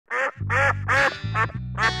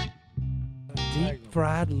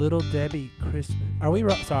fried Little Debbie Christmas. Are we?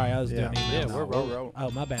 Sorry, I was doing it. Yeah, we're rolling.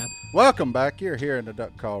 Oh, my bad. Welcome back. You're here in the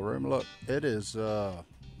duck call room. Look, it is,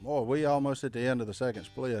 we almost at the end of the second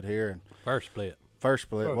split here. And First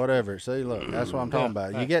split, whatever. See, look, that's what I'm talking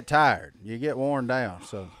about. You get tired. You get worn down.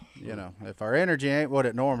 So, if our energy ain't what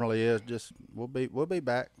it normally is, just we'll be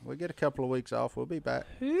back. We get a couple of weeks off. We'll be back.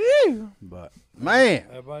 But, man.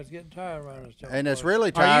 Everybody's getting tired around this time. And it's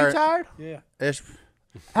really tired. Are you tired? Yeah. It's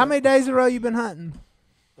How many days in a row you been hunting?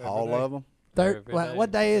 all of them. Every day.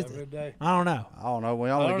 What day is Every it? day. I don't know. I don't know. We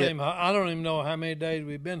I only don't even know how many days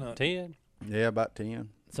we've been hunting. 10. Yeah, about 10.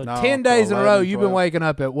 So No, 10 days in a 11, row, you've been 12. waking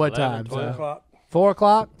up at what 11, time? 4 So? o'clock. 4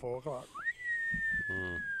 o'clock? 4 o'clock.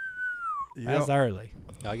 That's early.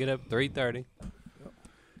 I get up 3:30.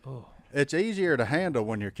 It's easier to handle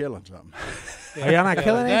when you're killing something. Are y'all not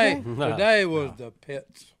killing anything? Today was the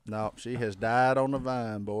pits. No, she has died on the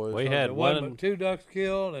vine, boys. We So had there wasn't one. but 2 ducks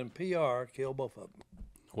killed, and PR killed both of them.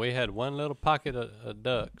 We had one little pocket of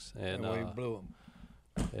ducks, and And we blew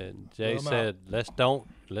them. and Jay Blew 'em said,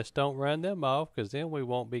 "Let's don't run them off, because then we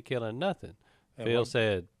won't be killing nothing." And Phil what-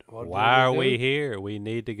 said, what did "Why are we we do? here? We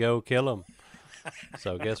need to go kill them."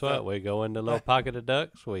 So guess what? We go in the little pocket of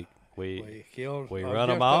ducks. We We killed we just run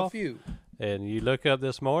 'em a off. few. and you look up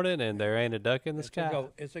this morning, and there ain't a duck in the sky,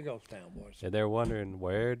 It's a ghost town, boys. and they're wondering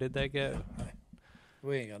where did they go.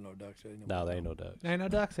 We ain't got no ducks anymore. No, there ain't no ducks. Ain't no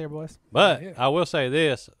ducks here, boys. But Yeah. I will say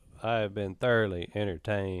this: I have been thoroughly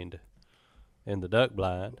entertained in the duck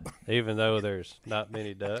blind, even though there's not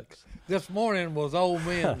many ducks. This morning was old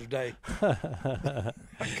men's day.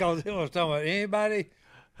 Because it was talking about anybody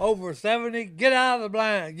over 70, get out of the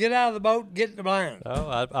blind, get out of the boat, get in the blind.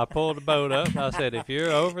 Oh, I pulled the boat up. And I said, if you're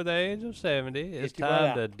over the age of 70, it's Get your butt time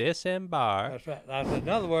out. to disembark. That's right. I said, in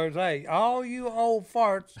other words, hey, all you old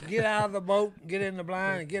farts, get out of the boat, get in the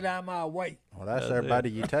blind, and get out of my way. Well, that's That's everybody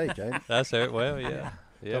you take, ain't it? That's it. Well, yeah.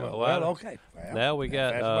 Yeah. Well, okay. Well, Now we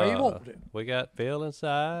got that's where you want it. we got Phil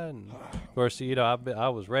inside, and of course, I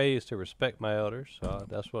was raised to respect my elders, so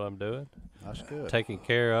that's what I'm doing, That's good. taking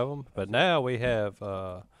care of them. But now we have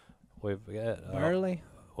we've got Burley?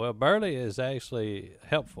 Well, Burley is actually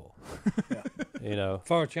helpful.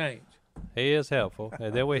 For a change. He is helpful,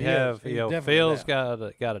 and then we He have is. He's definitely Phil's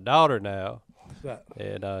that. got a daughter now, That's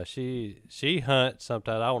right. and she hunts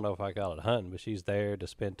sometimes. I don't know if I call it hunting, but she's there to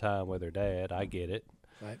spend time with her dad. I get it,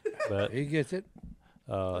 Right. but He gets it.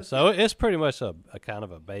 so it's pretty much a kind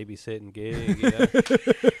of a babysitting gig.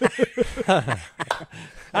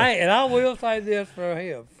 Hey, and I will say this for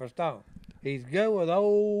him, for Stone. He's good with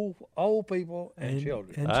old people and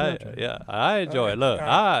children. I enjoy it. Look,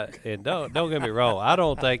 and don't get me wrong. I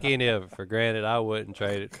don't take any of it for granted. I wouldn't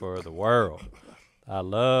trade it for the world. I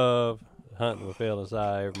love hunting with Phil and Si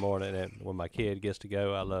every morning, and when my kid gets to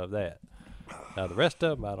go, I love that. Now the rest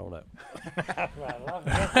of them, I don't know.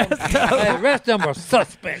 Hey, the rest of them are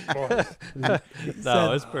suspect, boys. No, it's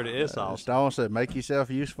awesome. Stone said, make yourself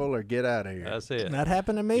useful or get out of here. That's it. That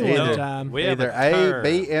happened to me Either- one time. We have Either a term.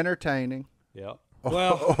 be entertaining, Yep.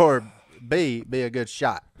 Well- or B, be a good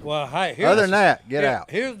shot. Well, hey, Other than that, get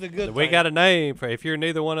out. Here's the good We thing. got a name for if you're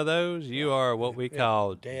neither one of those, you are what we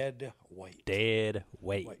call dead weight. dead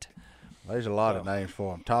weight. There's a lot of names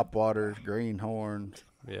for them. Topwaters, greenhorns,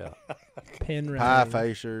 Yeah. Pin pie raised.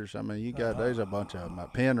 facers. I mean, there's a bunch of them.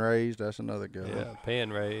 Pin raised, that's another good Yeah. one.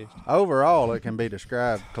 Pen raised. Overall, it can be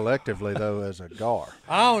described collectively, though, as a gar.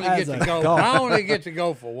 I only As get a to go. golf. I only get to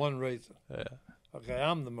go for one reason. Yeah. Okay,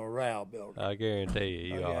 I'm the morale builder. I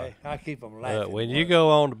guarantee you are. Okay, I keep them laughing. When you go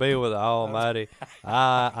on to be with the Almighty,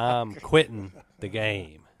 I'm quitting the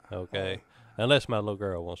game. Okay, unless my little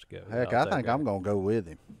girl wants to go. Heck, I'll I take think her. I'm going to go with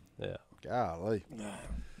him. Yeah. Golly.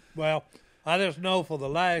 Well, I just know for the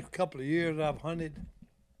last couple of years I've hunted,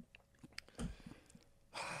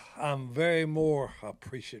 I'm very more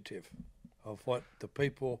appreciative of what the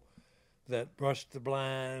people that brush the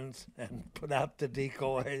blinds and put out the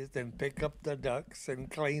decoys and pick up the ducks and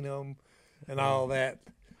clean them and all that.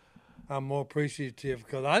 I'm more appreciative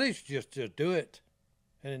because I just do it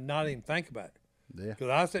and not even think about it. Yeah. Because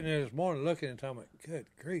I was sitting there this morning looking and talking, good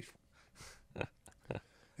grief.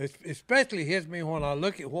 It especially hits me when I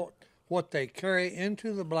look at what they carry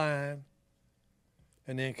into the blind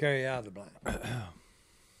and then carry out of the blind.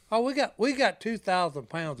 Oh, we got 2,000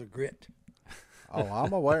 pounds of grit. Oh,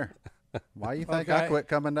 I'm aware. Why you think I Okay. quit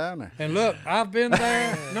coming down there? And look, I've been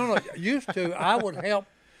there. No, used to. I would help.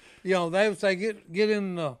 They would say, get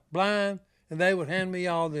in the blind, and they would hand me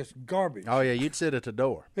all this garbage. Oh, yeah, you'd sit at the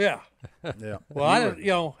door. Yeah. Yeah. Well, I didn't, at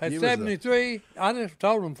you was a- 73, I just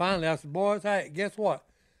told them finally, I said, boys, hey, guess what?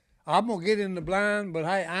 I'm going to get in the blind, but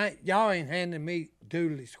hey, y'all ain't handing me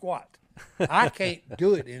doodly squat. I can't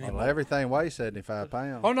do it anymore. Well, everything weighs 75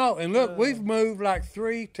 pounds. Oh no! And look, we've moved like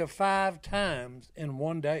 3 to 5 times in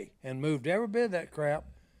one day, and moved every bit of that crap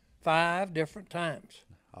 5 different times.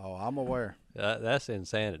 Oh, I'm aware. That's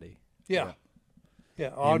insanity. Yeah.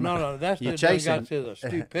 Oh no! That's you just got chasing- to the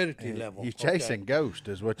stupidity level. You're chasing ghosts,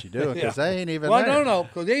 is what you're doing, because Yeah. they ain't even Well, there. no,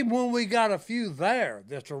 because even when we got a few there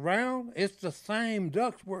that's around, it's the same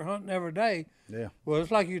ducks we're hunting every day. Yeah. Well, it's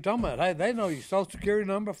like you're talking about. Hey, they know your social security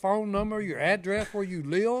number, phone number, your address, where you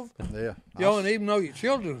live. Yeah. You know, and even know your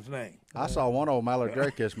children's name. I saw one old mallard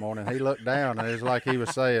drake this morning. He looked down, and it was like he was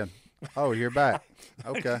saying, "Oh, you're back.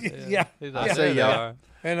 Okay." Yeah. He's I like, see "There they y'all." are."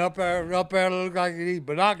 And up there, look like you need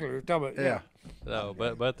binoculars. Talking about, Yeah. No,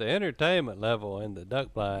 but the entertainment level in the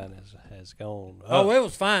duck blind has gone up. Oh, it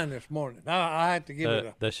was fine this morning. I had to give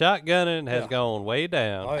it The shotgunning has Yeah. gone way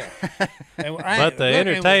down, Oh yeah. And, but the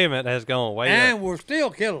entertainment has gone way and up. we're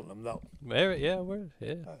still killing them though. We're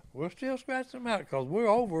We're still scratching them out because we're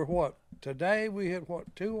over what today we hit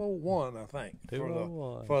 201 I think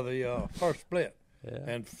 201. for the first split. Yeah.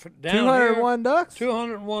 And down 201 ducks?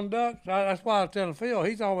 201 ducks. That's why I was telling Phil.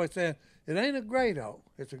 He's always saying it ain't a great hole.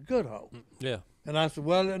 It's a good hole. Yeah. And I said,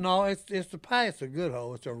 well, no, it's the pay. It's a good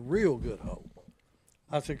hole. It's a real good hole.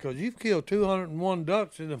 I said, because you've killed 201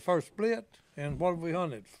 ducks in the first split, and what have we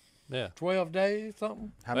hunted? Yeah. 12 days,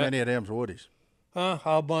 something? How many of them's woodies?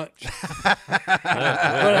 A bunch.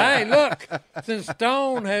 But hey, look, since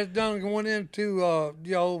Stone has done going into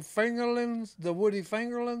the old fingerlings, the woody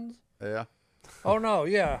fingerlings. Yeah. Oh no,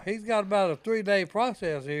 yeah, he's got about a 3-day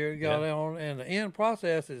process here. He got on, and the end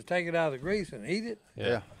process is take it out of the grease and eat it.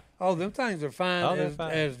 Yeah. Oh, them things are fine, Oh, they're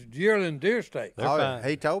fine. as yearling deer steak. They're Oh, fine.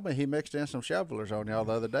 he told me he mixed in some shovelers on y'all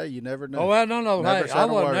the other day. You never knew. Oh well, no, Never hey, said I a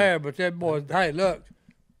wasn't word. there, but that boy, hey, look,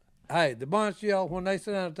 hey, the bunch of y'all when they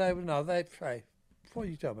sit down at the table, no, they hey, what are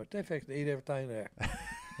you talking about? They fix to eat everything there.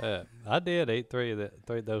 Yeah. I did eat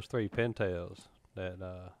those three pintails that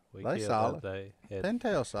we They killed solid. the other day.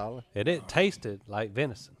 Pintail solid. And it tasted like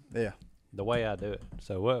venison Yeah. the way I do it.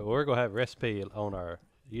 So we're gonna have a recipe on our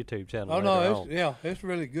YouTube channel. Oh later no, on. it's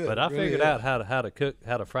really good. But I It really figured is. out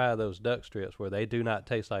how to fry those duck strips where they do not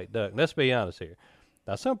taste like duck. Let's be honest here.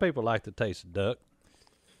 Now some people like the taste of duck.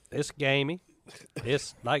 It's gamey.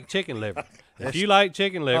 It's like chicken liver. If you like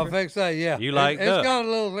chicken I liver, think so, yeah. You like it's duck. It's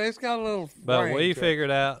got a little. but brain we to it.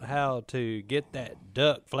 figured out how to get that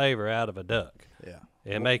duck flavor out of a duck Yeah.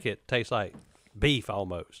 and make it taste like beef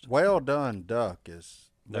almost. Well done duck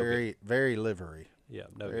is No very, very livery. Yeah,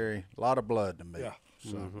 no. Very, a lot of blood to me. Yeah.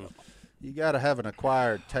 So you got to have an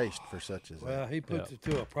acquired taste for such as Well, that. he puts it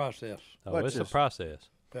to a process. Oh, Which it's a is- process.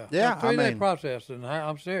 Yeah, a 3-day I mean- process, and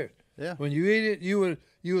I'm serious. Yeah. When you eat it, you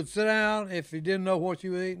would sit down. If you didn't know what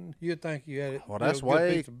you were eating, you'd think you had it. Well, you that's know, a good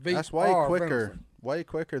way piece of beef that's way or quicker, venison. way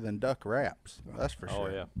quicker than duck wraps. That's for Oh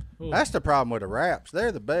sure. yeah. That's the problem with the wraps.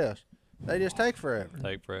 They're the best. They just take forever.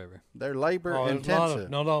 Take forever. They're labor Oh, there's a lot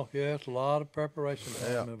intensive. of, it's a lot of preparation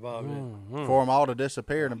Yeah. involved in it. For them all to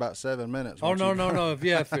disappear in about 7 minutes. Oh once no, you- no.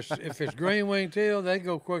 If it's green wing teal, they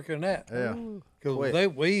go quicker than that. Yeah. Because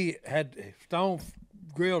Quick. we had Stone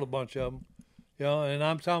grilled a bunch of them, and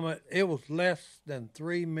I'm talking about it was less than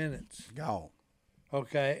 3 minutes. Gone.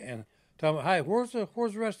 Okay, and talking about, hey, where's the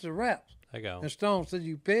rest of the wraps? They go. And Stone said,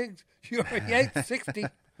 "You pigs, you already ate 60.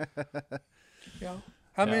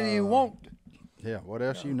 How many you want? Yeah. What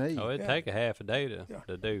else you need? Oh, it'd take a half a day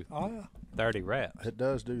to do Oh yeah. 30 wraps. It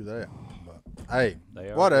does do that. But hey, They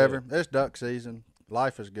are whatever. It's duck season.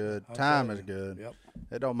 Life is good. I'll Time tell is you. good. Yep.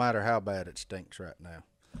 It don't matter how bad it stinks right now.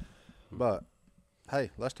 But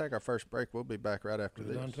hey, let's take our first break. We'll be back right after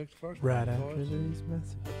We done this. took the first Right one, after boys. these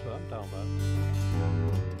messages. That's what I'm talking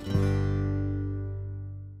about.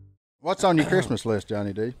 What's on your Christmas list,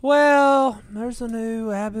 Johnny D? Well, there's a new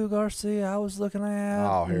Abu Garcia I was looking at.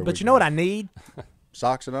 Oh, here we but you go. know what I need?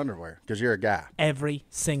 Socks and underwear, because you're a guy. Every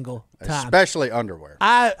single time. Especially underwear.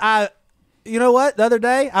 You know what? The other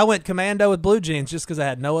day, I went commando with blue jeans just because I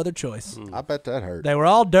had no other choice. I bet that hurt. They were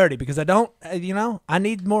all dirty because I don't, I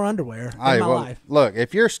need more underwear in my life. Look,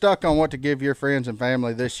 if you're stuck on what to give your friends and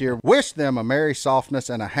family this year, wish them a merry softness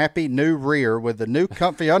and a happy new rear with the new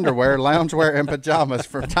comfy underwear, loungewear, and pajamas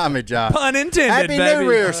from Tommy John. Pun intended, Happy baby. New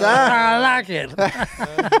Rear, Si. I like it.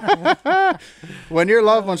 When your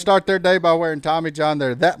loved ones start their day by wearing Tommy John,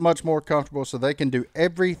 they're that much more comfortable so they can do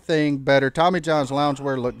everything better. Tommy John's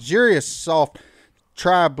loungewear, luxurious, soft,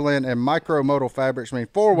 tri-blend, and micromodal fabrics mean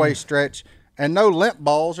four-way stretch and no limp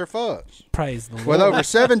balls or fuzz. Praise the Lord. With over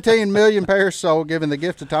 17 million pairs sold, giving the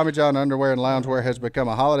gift of Tommy John underwear and loungewear has become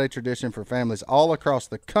a holiday tradition for families all across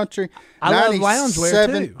the country. I love loungewear,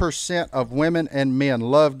 too. 97% of women and men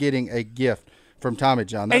love getting a gift from Tommy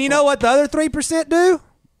John. And you know what the other 3% do?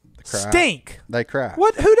 Stink. They cry.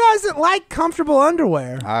 What? Who doesn't like comfortable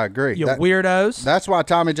underwear? I agree. You weirdos. That's why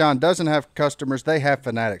Tommy John doesn't have customers. They have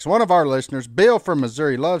fanatics. One of our listeners, Bill from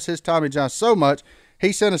Missouri, loves his Tommy John so much,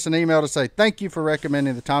 he sent us an email to say, thank you for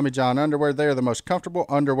recommending the Tommy John underwear. They are the most comfortable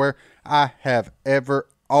underwear I have ever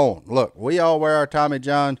owned. Look, we all wear our Tommy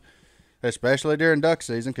John, especially during duck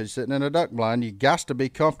season, because you're sitting in a duck blind. You got to be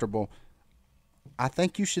comfortable. I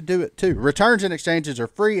think you should do it too. Returns and exchanges are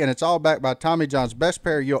free, and it's all backed by Tommy John's best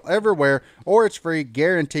pair you'll ever wear, or it's free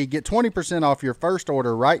guarantee. Get 20% off your first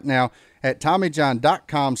order right now at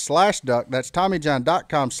TommyJohn.com/duck. That's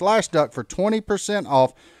TommyJohn.com/duck for 20%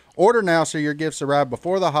 off. Order now so your gifts arrive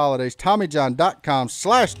before the holidays.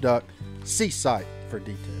 TommyJohn.com/duck. See site for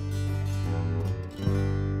details.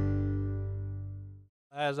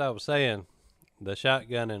 As I was saying, the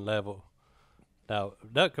shotgunning level. Now,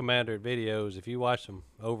 Duck Commander videos, if you watch them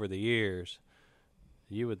over the years,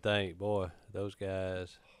 you would think, boy, those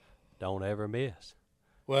guys don't ever miss.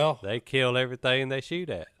 Well, they kill everything they shoot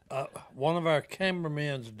at. One of our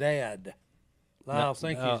cameraman's dad, Lyle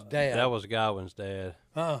Sinky's dad. That was Godwin's dad.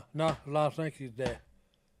 No, Lyle Sinky's dad.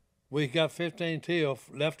 We got 15 teal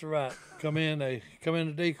left to right. They come in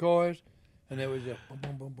the decoys, and it was just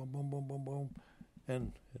boom, boom, boom, boom, boom, boom, boom.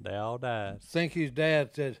 And they all died. Sinky's dad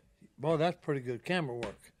said, boy, that's pretty good camera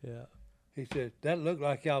work. Yeah. He said, that looked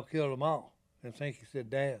like y'all killed them all. And Sinky said,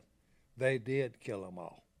 Dad, they did kill them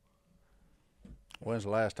all. When's the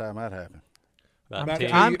last time that happened? I'm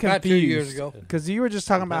confused. About 2 years ago. Because you were just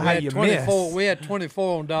talking about how you miss. We had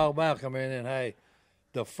 24 on dog bow come in, and hey,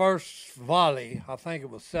 the first volley, I think it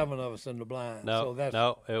was 7 of us in the blind. No,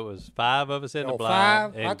 so it was 5 of us in the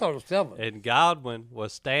blind. 5? I thought it was 7. And Godwin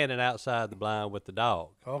was standing outside the blind with the dog.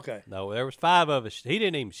 Okay. No, there was 5 of us. He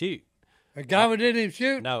didn't even shoot. And Godwin didn't even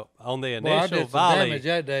shoot? No, on the initial I did volley. some damage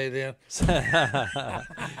that day then.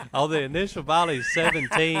 On the initial volley,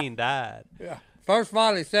 17 died. Yeah. First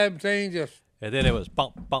volley, 17 just. And then it was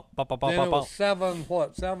bump, bump, bump, bump, Then bump, it was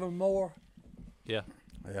bump. 7 more? Yeah.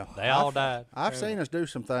 Yeah, they all died. I've seen us do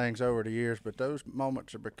some things over the years, but those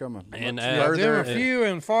moments are becoming and further. There are few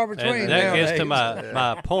and far between. And that nowadays. gets to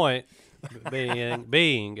my point,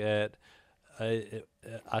 being that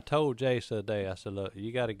I told Jase the other day, I said, look,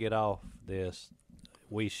 you got to get off this.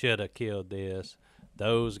 We should have killed this.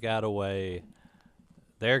 Those got away.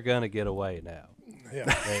 They're going to get away now. Yeah.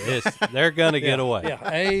 They're going to get away.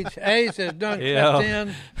 Yeah, age has done crept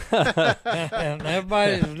in, and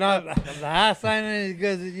everybody's not the eyesight ain't as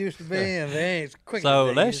good as it used to be, and they ain't as quick. So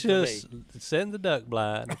as they let's used to just send the duck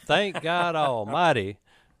blind. Thank God Almighty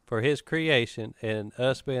for His creation and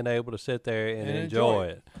us being able to sit there and enjoy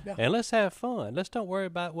it. Yeah. And let's have fun. Let's don't worry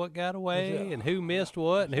about what got away and who missed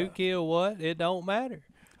what and who killed what. It don't matter.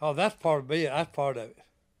 Oh, that's part of it. That's part of it.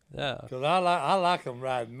 Yeah. Because I like them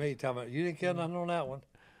riding me. Talking about, you didn't kill nothing on that one.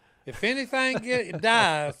 If anything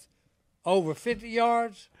dies over 50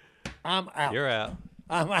 yards, I'm out. You're out.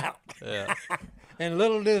 I'm out. Yeah. And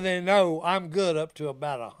little do they know, I'm good up to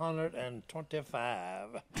about 125.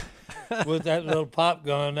 With that little pop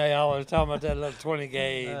gun, they always talk about that little 20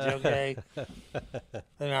 gauge, okay?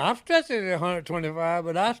 And I'm stretching at 125,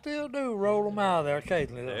 but I still do roll them out of there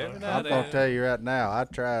occasionally. I'm going to tell you right now, I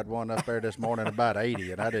tried one up there this morning about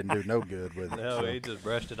 80, and I didn't do no good with it. No, he just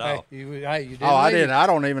brushed it off. You didn't I didn't. I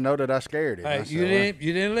don't even know that I scared him. Hey, you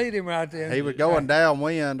didn't lead him right there. He was going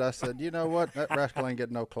downwind. I said, you know what? That rascal ain't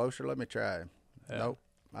getting no closer. Let me try him. Yeah. Nope.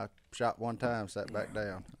 I shot one time, sat back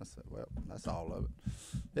down. I said, well, that's all of it.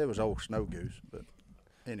 It was old snow goose, but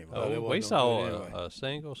anyway. We saw a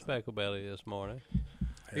single speckle belly this morning.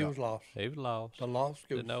 He was lost. He was lost. The lost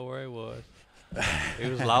goose. Didn't know where he was. He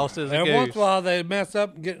was lost as a Every goose. once in a while, they mess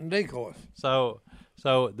up and get in decoys. So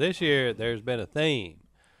this year there's been a theme.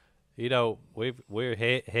 You know, we're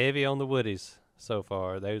heavy on the woodies so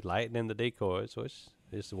far. They're lightening the decoys, which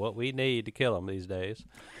is what we need to kill them these days.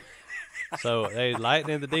 So they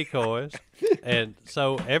lightening the decoys, and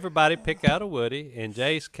so everybody pick out a woody, and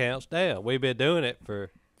Jase counts down. We've been doing it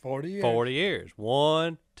for 40 years. 40 years.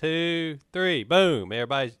 1, 2, 3, boom!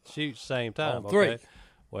 Everybody shoots the same time. On 3. Okay?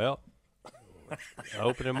 Well,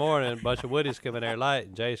 opening morning, a bunch of woodies come in there light,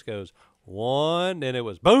 and Jase goes 1. Then it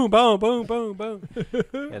was boom, boom, boom, boom, boom,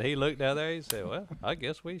 and he looked down there. He said, "Well, I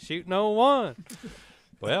guess we shooting on 1."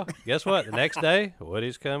 Well, guess what? The next day,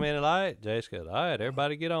 woodies come in and light. Jase goes, all right,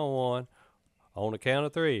 everybody get on 1. On the count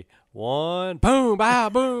of 3. 1, boom, bow,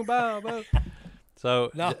 boom, bow, boom.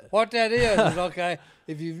 So now, what that is okay.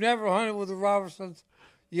 If you've never hunted with the Robertsons,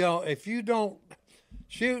 you know, if you don't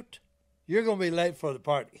shoot, you're gonna be late for the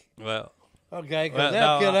party. Well, okay, because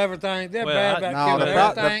they'll kill everything. They're bad about killing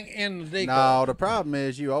everything in the decoy. No, the problem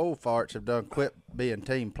is you old farts have done quit being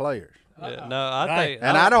team players. No, I think.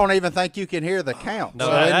 And I don't even think you can hear the count. No,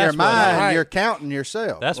 so in your that's what it mind, is. you're counting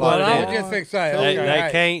yourself. That's Like, what I it was is. just fixing to say, They okay,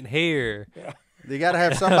 hey. can't hear You got to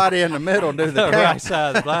have somebody in the middle do the the count. right side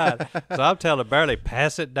of the blind. So I'm telling Burley,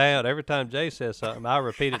 pass it down. Every time Jay says something, I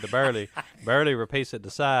repeat it to Burley. Burley repeats it to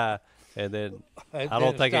Si, and then I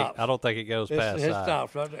don't think it goes past It Si.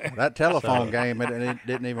 stops right there. That telephone game, it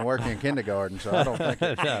didn't even work in kindergarten, so I don't think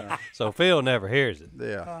it. No. So Phil never hears it.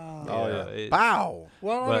 Yeah. Oh, yeah. it- Pow.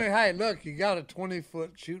 Well, But- I mean, hey, look, you got a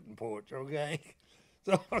 20-foot shooting porch, okay?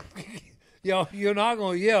 So, you're not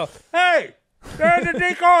going to yell, hey, there's the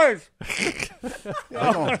decoys.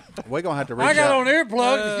 We're gonna have to reach I got out. on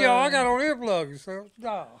earplugs. I got on earplugs. So,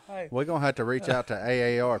 no, hey. We're gonna have to reach out to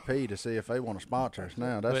AARP to see if they want to sponsor us.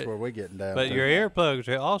 Now that's But- where we're getting down. But to. your earplugs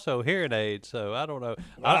are also hearing aids, so I don't know.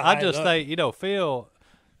 Well, I hey, just look. think, Phil,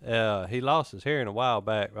 he lost his hearing a while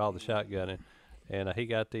back with all the shotgunning, and he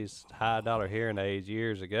got these high-dollar hearing aids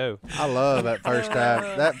years ago. I love that first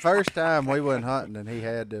time. That first time we went hunting and he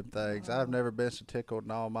had them things. I've never been so tickled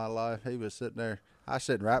in all my life. He was sitting there. I was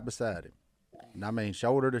sitting right beside him. And I mean,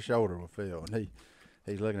 shoulder to shoulder with Phil. And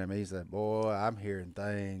he's looking at me. He said, "Boy, I'm hearing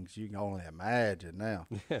things you can only imagine now."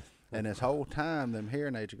 And this whole time, them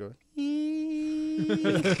hearing aids are going.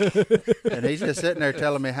 And he's just sitting there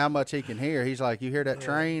telling me how much he can hear. He's like, "You hear that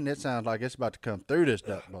train? It sounds like it's about to come through this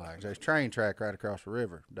duck blind. There's a train track right across the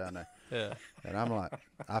river down there." Yeah. And I'm like,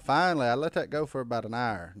 I let that go for about an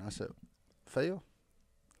hour. And I said, "Phil,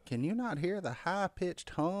 can you not hear the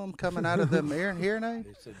high-pitched hum coming out of them hearing aids?"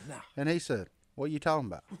 He said, no. And he said, "What are you talking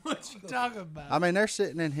about?" What you talking about? I mean, they're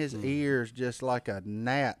sitting in his ears just like a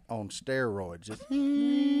gnat on steroids. Just,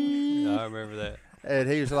 I remember that. and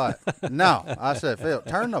he was like, "No." I said, "Phil,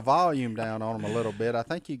 turn the volume down on them a little bit. I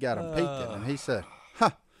think you got them peaking." And he said, "Huh."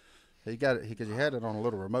 He got it because he had it on a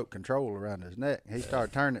little remote control around his neck. He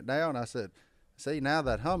started turning it down. I said, "See, now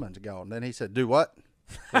that humming's gone." Then he said, "Do what?"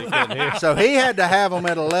 He couldn't hear. So he had to have them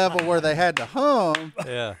at a level where they had to hum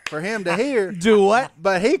Yeah. for him to hear, Do what?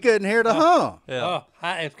 but he couldn't hear the hum. Yeah.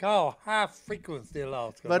 It's called high frequency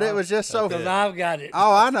loss. But it was just so. Because I've got it.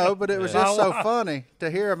 Oh, I know, but it was just so funny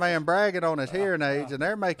to hear a man bragging on his hearing aids, and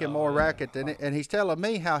they're making more racket than it. And he's telling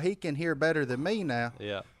me how he can hear better than me now.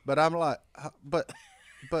 Yeah. But I'm like, but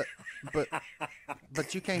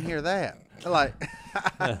you can't hear that. Like,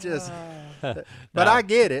 I just. But I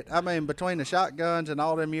get it. I mean, between the shotguns and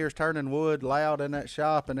all them years turning wood loud in that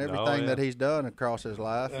shop and everything that he's done across his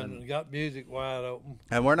life, And got music wide open.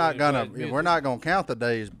 and we're not Really gonna great music. we're not gonna count the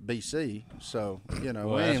days BC. So we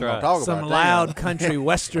Well, ain't that's gonna right. talk Some about loud that. country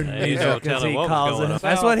western Ain't no music, as telling he what was calls going it. on.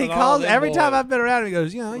 That's what he South and calls all it. Every them time boys. I've been around him, he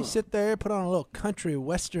goes, you sit there, put on a little country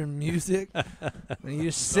western music, and you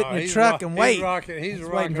just sit in the truck and wait. He's He's a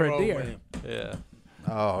waiting for a rock and roll deer. man. Yeah.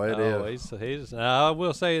 Oh, it is. He's. Now, I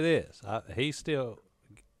will say this: he still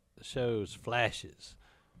shows flashes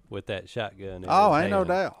with that shotgun. In Oh, his ain't no hand.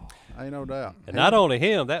 doubt. Ain't no doubt. And not only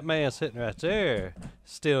him, that man sitting right there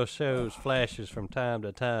still shows flashes from time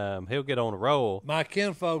to time. He'll get on a roll. My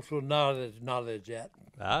kinfolks will knowledge that.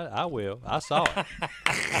 I will. I saw it.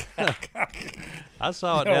 I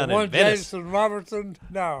saw it down One in Venice. Jase Robertson,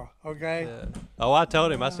 no, okay. Yeah. Oh, I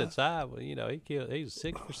told him. I said, "Si, well, he's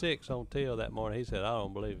 6 for 6 on Till that morning." He said, "I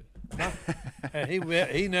don't believe it." And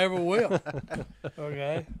he never will.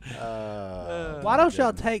 Okay. Why don't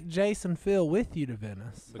y'all take Jason Phil with you to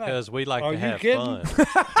Venice? Because we like Are to you have kidding?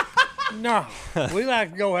 fun. No, we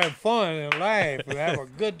like to go have fun and laugh and have a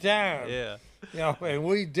good time. Yeah, And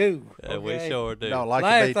we do. we okay? sure do. You don't like to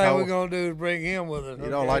Last be thing we're told. gonna do is bring him with us. You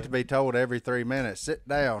don't like to be told every 3 minutes, "Sit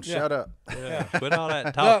down, Yeah. shut up." Yeah. Quit all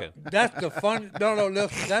that talking. Look, that's the fun. No,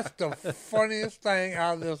 listen. That's the funniest thing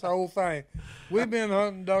out of this whole thing. We've been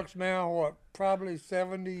hunting ducks now, probably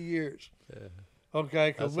 70 years. Yeah. Okay,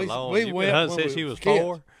 because That's a long. we You've been went hunting when since we you was kids.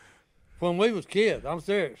 4. When we was kids, I'm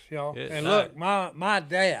serious, Yeah, and right. look, my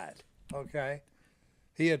dad, okay,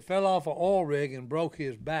 he had fell off an oil rig and broke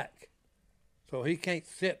his back, so he can't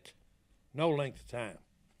sit no length of time.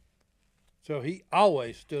 So he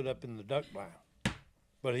always stood up in the duck blind,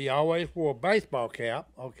 but he always wore a baseball cap,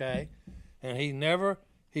 okay, and his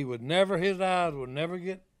eyes would never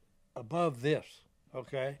get above this,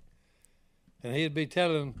 okay, and he'd be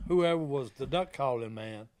telling whoever was the duck calling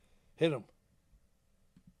man, hit him.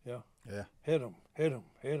 Yeah, Hit him, hit him,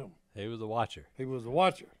 hit him. He was a watcher. He was a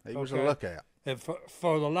watcher. he was a okay? lookout. And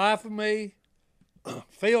for the life of me,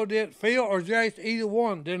 Phil or Jase, either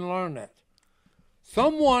one didn't learn that.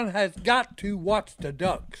 Someone has got to watch the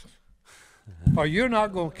ducks, or you're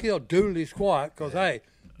not going to kill doodly squat. Because hey,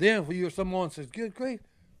 then when someone says, "Good grief,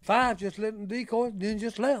 5 just let the decoys, then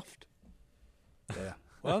just left." Yeah.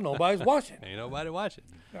 Well, nobody's watching. Ain't nobody watching.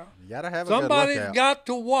 You got to have a Somebody's good lookout. got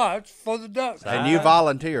to watch for the ducks. And you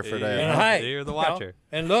volunteer for that. And huh? hey, You're the you know, watcher.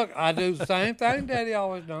 and look, I do the same thing Daddy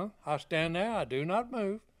always done. I stand there. I do not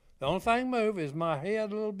move. The only thing move is my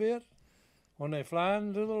head a little bit when they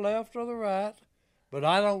flying to the left or the right. But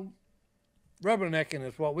I don't. Rubbernecking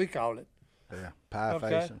is what we call it. Yeah, pie Okay.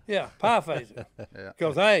 facing. Yeah, pie facing. Yeah.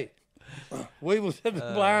 Because hey, we was in the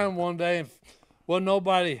blind one day and wasn't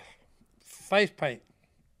nobody face paint.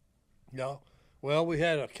 You know. Well, we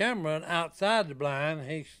had a cameraman outside the blind.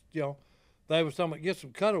 He, you know, they was somebody get some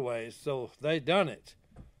cutaways, so they done it.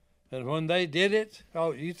 And when they did it,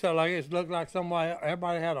 oh, you tell like it looked like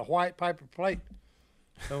everybody had a white paper plate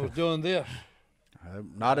and was doing this.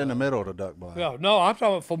 Not in the middle of the duck blind. Yeah, no, I'm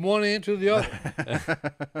talking from one end to the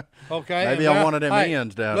other. Okay. Maybe and on one of them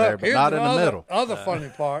ends down there, but here's not in the middle. Other funny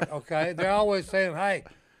part, okay? They're always saying, "Hey,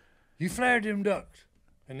 you flared them ducks,"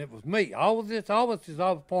 and it was me. Always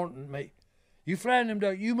pointing at me. You flared them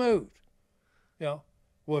ducks. You moved. You know.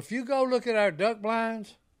 Well, if you go look at our duck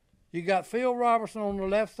blinds, you got Phil Robertson on the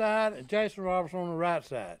left side and Jase Robertson on the right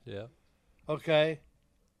side. Yeah. Okay.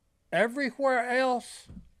 Everywhere else,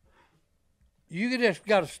 you just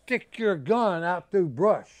got to stick your gun out through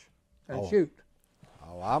brush and shoot.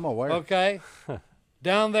 Oh, I'm aware. Okay.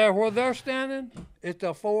 Down there where they're standing, it's a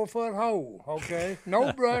 4-foot hole. Okay.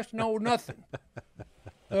 No brush, no nothing.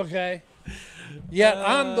 Okay. Yet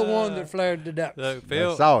I'm the one that flared the ducks. So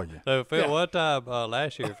Phil, I saw you. So Phil, Yeah. one time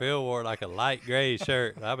last year, Phil wore like a light gray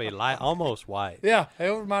shirt. I mean, almost white. Yeah, it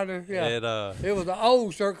was my yeah. And, it was an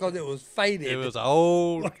old shirt because it was faded. it was an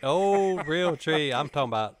old real tree. I'm talking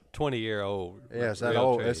about 20-year-old. Yeah, it's that real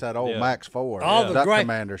old. tree. It's that old Yeah. Max 4. all the Duck gray,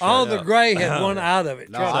 Commander shirt. all the gray had won out of it.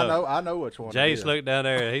 No, Trust me. I know which one. Jace it is. looked down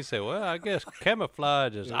there and he said, "Well, I guess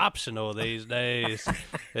camouflage is optional these days."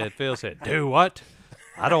 And Phil said, "Do what?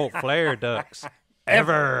 I don't flare ducks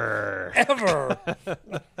ever." Ever.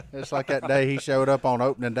 It's like that day he showed up on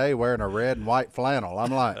opening day wearing a red and white flannel.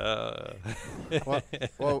 I'm like, what?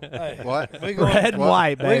 Whoa, what? We going, Red and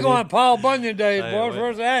white, baby. we going Paul Bunyan days, Hey, boys.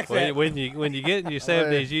 Where's the accent? When you get in your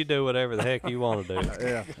 70s, you do whatever the heck you want to do.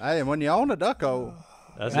 Yeah. Hey, and when you own a ducko,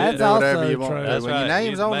 That's That's it. do whatever also you want to true. do. That's When right. your name's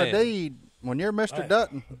He's the on the man. deed, when you're Mr.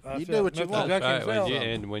 Dutton, you do what you Mr. want. Duck That's right. himself.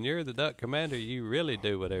 And when you're the duck commander, you really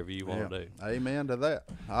do whatever you want to do. Amen to that.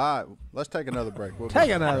 All right, let's take another break. We'll be Take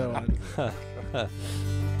back. another one.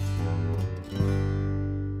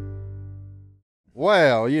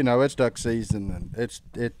 Well, you know, it's duck season, and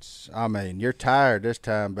it's. I mean, you're tired this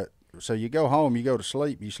time, but so you go home, you go to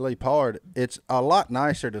sleep, you sleep hard. It's a lot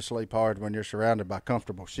nicer to sleep hard when you're surrounded by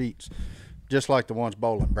comfortable sheets, just like the ones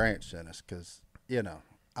Bowl and Branch sent us. Because you know,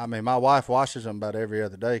 I mean, my wife washes them about every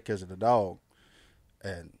other day because of the dog,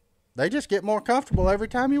 and they just get more comfortable every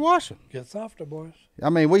time you wash them. Get softer, boys. I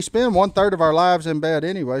mean, we spend 1/3 of our lives in bed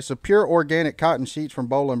anyway, so pure organic cotton sheets from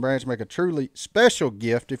Bowl and Branch make a truly special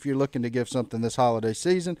gift if you're looking to give something this holiday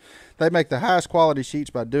season. They make the highest quality sheets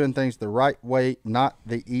by doing things the right way, not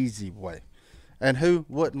the easy way. And who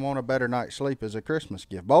wouldn't want a better night's sleep as a Christmas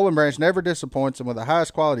gift? Bowl and Branch never disappoints, and with the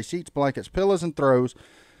highest quality sheets, blankets, pillows, and throws,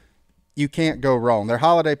 you can't go wrong. Their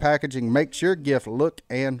holiday packaging makes your gift look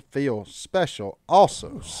and feel special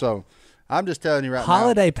also. So I'm just telling you right now.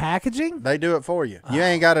 Holiday packaging? They do it for you. You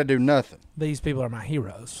ain't got to do nothing. These people are my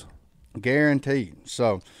heroes. Guaranteed.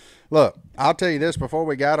 So, look, I'll tell you this. Before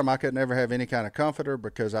we got them, I could never have any kind of comforter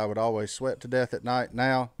because I would always sweat to death at night.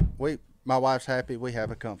 Now, my wife's happy. We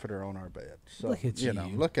have a comforter on our bed. So, Look at you know,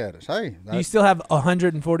 you. look at us. Hey, Do you still have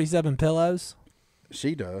 147 pillows?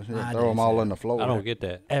 she does. Yeah, I throw do, them all too. on the floor. I don't get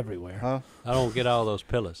that. Everywhere. Huh? I don't get all those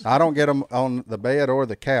pillows. I don't get them on the bed or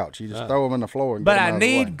the couch. You just throw them in the floor. And But get 'em I out of the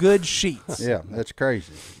way. need good sheets. Yeah, that's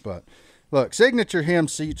crazy. But look, Signature Hem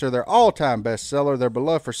Seats are their all-time bestseller. They're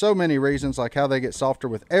beloved for so many reasons, like how they get softer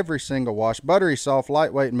with every single wash. Buttery soft,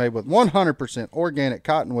 lightweight, and made with 100% organic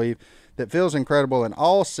cotton weave that feels incredible in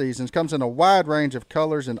all seasons. Comes in a wide range of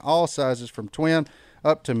colors and all sizes from twin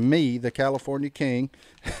up to me, the California King.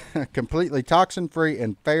 Completely toxin-free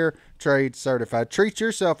and fair trade certified. Treat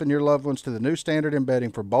yourself and your loved ones to the new standard in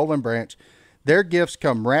bedding for Bowl and Branch. Their gifts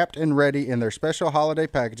come wrapped and ready in their special holiday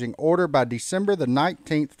packaging. Order by December the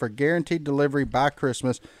 19th for guaranteed delivery by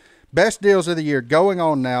Christmas. Best deals of the year going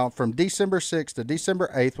on now from December 6th to December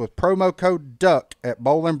 8th with promo code DUCK at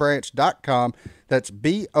bowlandbranch.com. That's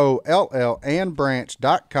BOLL and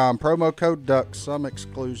branch.com. Promo code DUCK. Some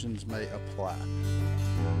exclusions may apply.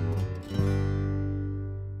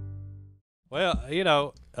 Well, you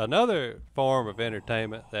know, another form of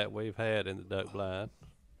entertainment that we've had in the duck blind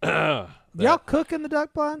Y'all cook in the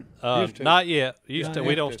duck blind? Not yet. Used to. We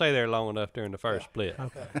used don't to. stay there long enough during the first split.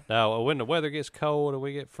 Now, when the weather gets cold and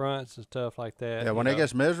we get fronts and stuff like that. Yeah, when it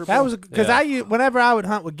gets miserable, That was because whenever I would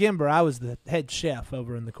hunt with Gimber, I was the head chef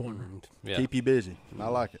over in the corner. Yeah. keep you busy. I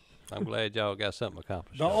like it. I'm glad y'all got something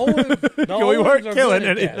accomplished. The Owens, We weren't are killing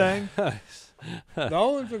good at that. anything. The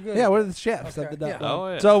Owens are good. Yeah, at we're that. the chefs at the duck yeah. blind. Oh,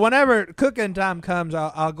 yeah. So whenever cooking time comes,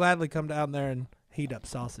 I'll gladly come down there and heat up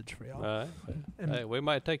sausage for y'all. All right. Hey, we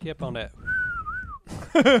might take you up on that.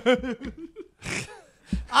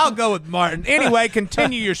 I'll go with Martin. Anyway,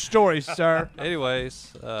 continue your story, sir.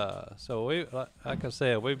 Anyways, so we, like I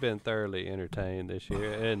said, we've been thoroughly entertained this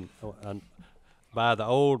year, and by the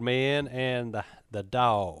old men and the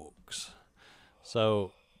dogs.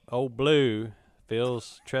 So, old Blue,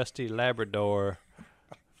 Phil's trusty Labrador,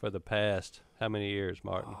 for the past how many years,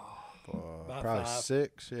 Martin? Probably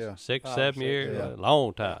 6. Yeah. 6, 5, 7 6, years, yeah. a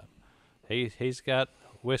long time. He's got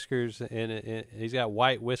whiskers he's got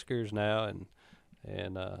white whiskers now,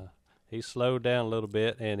 and he slowed down a little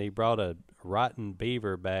bit, and he brought a rotten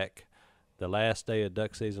beaver back the last day of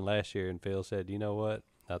duck season last year, and Phil said, you know what,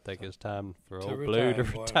 I think it's time for old Blue to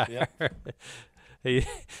retire. he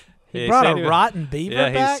Brought sent a him- rotten beaver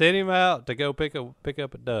yeah, back? he sent him out to go pick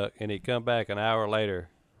up a duck, and he come back an hour later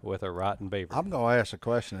with a rotten beaver. I'm gonna ask a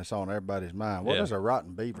question that's on everybody's mind. What Yeah. does a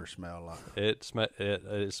rotten beaver smell like?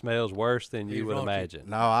 It smells worse than you would raunchy. imagine.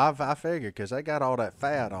 No, I figured because they got all that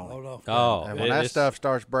fat on it. Hold on. Oh, And when that it's- stuff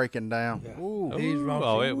starts breaking down, ooh, He's raunchy.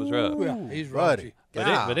 Oh, it was rough. Yeah, he's buddy. raunchy. But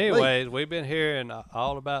Golly. anyways, we've been hearing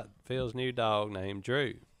all about Phil's new dog named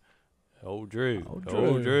Drew. Old Drew.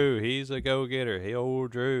 Old Drew. He's a go-getter.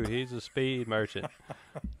 Old Drew. He's a speed merchant.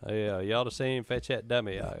 Yeah, y'all to see him fetch that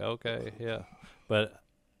dummy. Okay, yeah. But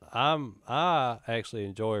I actually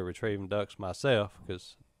enjoy retrieving ducks myself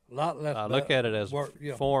because Lot less I look at it as work,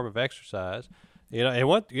 a form of exercise. You know, and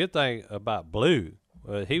one good thing about Blue,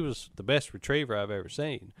 he was the best retriever I've ever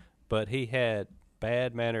seen, but he had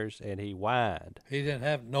bad manners and he whined. He didn't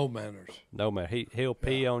have no manners. No man, he'll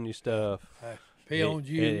pee on your stuff. He on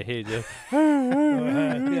you. He just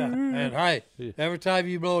Yeah. And hey, every time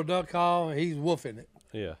you blow a duck call, he's woofing it.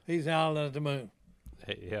 yeah. He's howling at the moon.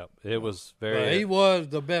 Yeah, it was But very he was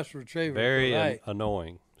the best retriever. very But, hey,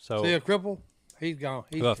 annoying. So see a cripple? He's gone.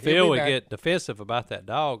 He'll well, be Phil would back. get defensive about that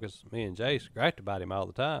dog because me and Jase griped about him all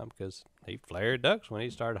the time because he flared ducks when he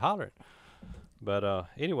started hollering. But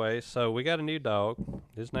anyway, so we got a new dog.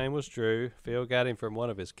 His name was Drew. Phil got him from one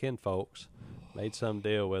of his kinfolks. Made some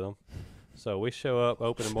deal with him. So we show up,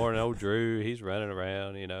 open the morning. Old Drew, he's running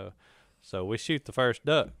around, you know. So we shoot the first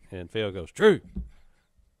duck, and Phil goes, Drew.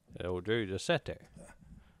 And old Drew just sat there.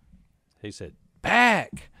 He said,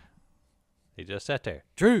 back. He just sat there.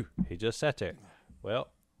 Drew. He just sat there. Well,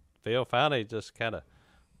 Phil finally just kind of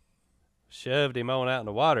shoved him on out in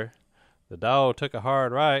the water. The dog took a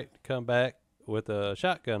hard right, come back with a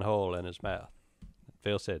shotgun hole in his mouth.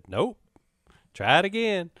 Phil said, nope. Try it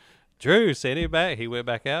again. Drew sent him back. He went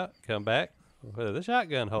back out, come back with a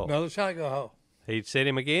shotgun hole. Another shotgun hole. He'd sent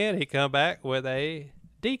him again. He come back with a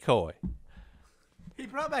decoy. He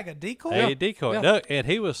brought back a decoy? A decoy. Yeah. Duck, and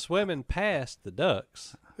he was swimming past the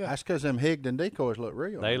ducks. That's because them Higdon decoys look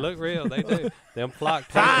real. They look real. They do. Them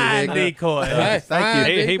flocked Fine head. decoy. Hey, Thank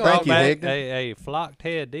fine you. He decoy. brought Thank you, back Higdon. a flocked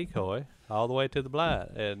head decoy all the way to the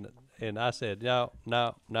blind. And I said, no.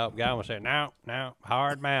 Godwin said, no,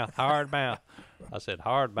 hard mouth. I said,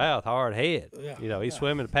 hard mouth, hard head. Yeah. You know, he's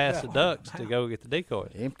swimming past the ducks to go get the decoy.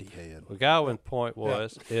 Empty head. Well, Godwin's point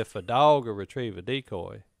was, if a dog will retrieve a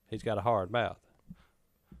decoy, he's got a hard mouth.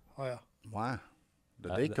 Oh, yeah. Why? The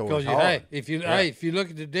Because decoy Because is hard. if you look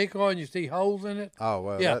at the decoy and you see holes in it, Oh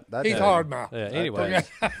well, yeah, that he's doesn't- hard mouth. Yeah, anyway.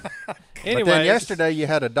 But Anyway. then yesterday you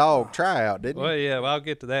had a dog tryout, didn't you? Well, yeah, well, I'll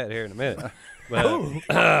get to that here in a minute.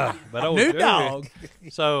 But, but old New Drew- dog.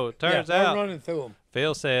 So turns yeah, out, I'm running through them.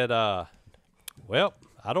 Phil said, well,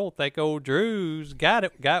 I don't think old Drew's got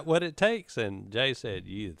what it takes. And Jay said,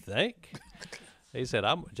 you think? Jay said,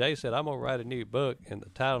 I'm gonna write a new book, and the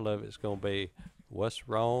title of it's gonna be "What's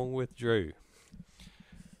Wrong with Drew."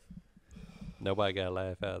 Nobody got a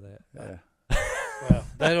laugh out of that. Yeah. Well,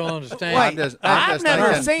 they don't understand. I'm just I've never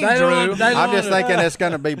thinking. seen They don't- Drew. they don't I'm just under- thinking it's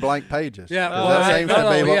going to be blank pages. Yeah, 'Cause that seems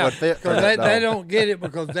to be what would fit for Because that they dog. don't get it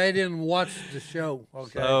because they didn't watch the show.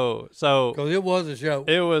 Okay, So because it was a show.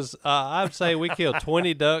 it was. I'd say we killed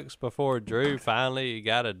 20 ducks before Drew finally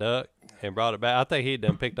got a duck and brought it back. I think he'd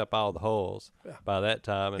done picked up all the holes by that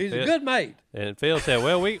time. And He's Phil, a good mate. And Phil said,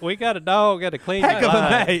 "Well, we got a dog, got to clean Heck the of a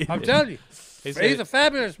blind." mate. I'm telling you, He he's said, a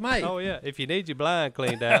fabulous mate. "Oh yeah, if you need your blind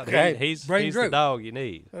cleaned out, Okay, he's bring the Drew. dog you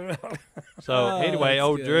need." So Oh, anyway, that's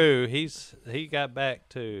old good. Drew, he got back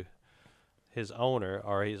to his owner,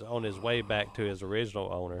 or he's on his way back to his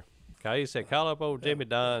original owner. He said, call up old Jimmy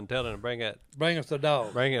Dunn and tell him to bring us the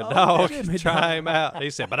dog. Bring a dog, try him out. He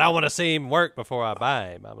said, but I want to see him work before I buy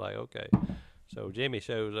him. I'm like, okay. So Jimmy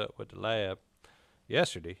shows up with the lab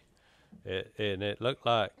yesterday, and it looked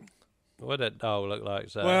like, what did that dog look like,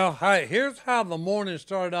 Si? Well, hey, here's how the morning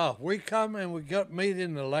started off. We come and we got meat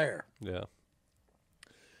in the lair. Yeah.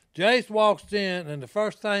 Jase walks in, and the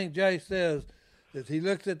first thing Jase says is he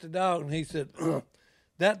looks at the dog, and he said,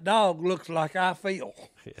 that dog looks like I feel.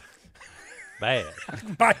 Yeah. Bad.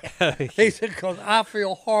 Bad. He said, because I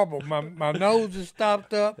feel horrible. My nose is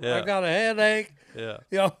stopped up. Yeah. I got a headache. Yeah.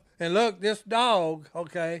 You know, and look, this dog,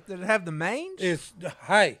 okay. Did it have the mange? He's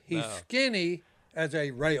skinny as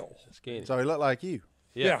a rail. Skinny. So he looked like you.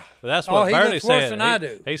 Yeah. But that's what he Burley looks said. worse than I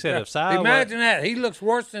do. He said if Si Imagine that. He looks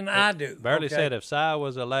worse than I do. Burley okay? said if Si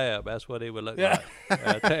was a lab, that's what he would look like.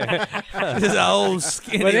 Right there. This old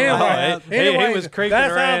skinny. But lab. anyway, he was creeping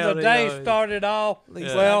that's around. how the day started off.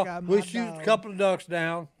 least Well, I got we my shoot dog. a couple of ducks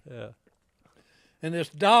down, Yeah. and this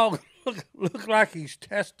dog looked like he's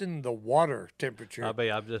testing the water temperature.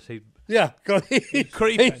 I'm just, Yeah, because he's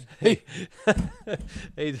creeping. he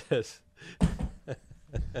just,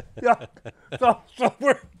 Yeah. So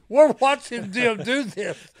we're watching them do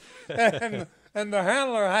this, and the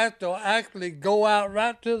handler has to actually go out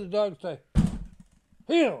right to the dog and say,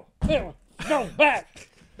 "Hill, go back,"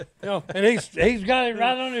 you know, and he's got it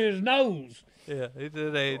right under his nose. yeah, he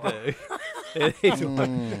did.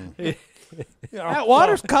 You know, That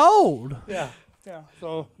water's cold. Yeah.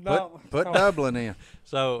 So no, Put Dublin in.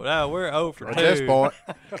 So now we're 0 for 2. At this point,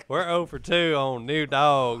 We're 0 for 2 on new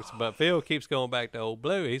dogs, but Phil keeps going back to old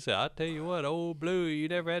Blue. He said, I tell you what, old Blue, you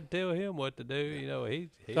never had to tell him what to do. You know,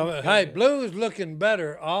 hey, Blue is looking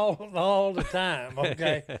better all the time.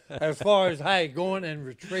 Okay, as far as going and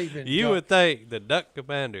retrieving. You ducks. would think the duck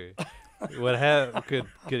commander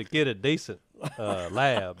could get a decent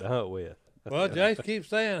lab to hunt with. Well, Jase keeps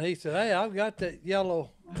saying, he said, "Hey, I've got that yellow."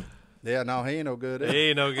 yeah, no, he ain't no good. He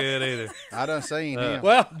ain't no good either. I done seen him.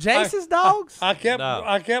 Well, Jace's dogs? I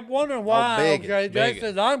kept wondering why. big. Okay, Jase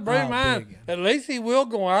says, "I can bring mine." big. At least he will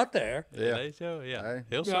go out there. Yeah. They show, Hey.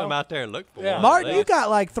 He'll swim out there and look for Yeah. one. Martin, you got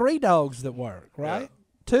like 3 dogs that work, right?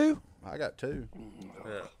 2? I got 2.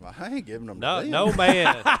 Well, I ain't giving them No, to them. no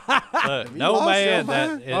man, look, no lost man your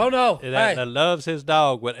mind? that, Oh, no. Hey. that loves his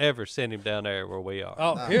dog would ever send him down there where we are.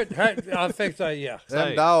 Oh, here, I think so. Yeah. Them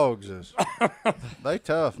Say. dogs is they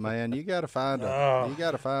tough, man. You gotta find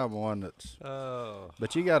one that's. Oh,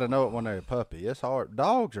 But you gotta know it when they're a puppy. It's hard.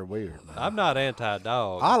 Dogs are weird, man. I'm not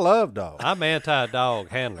anti-dog. I love dogs. I'm anti-dog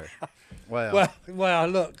handler. Well,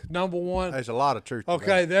 look. Number one. there's a lot of truth. to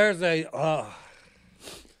Okay, that. there's a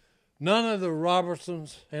none of the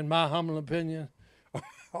Robertsons, in my humble opinion,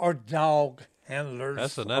 are dog handlers.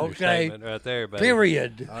 That's an okay? understatement right there, baby.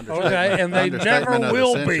 Period. Understatement. Okay, and they never Understatement of the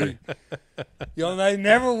will be. century. You know, they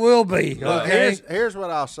never will be. Look, Okay. here's what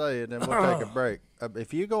I'll say, and then we'll take a break.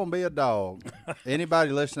 If you're gonna be a dog,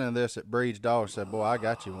 anybody listening to this that breeds dogs said, "Boy, I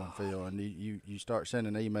got you one, Phil," and you start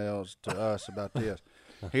sending emails to us about this.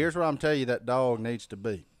 Here's what I'm telling you: that dog needs to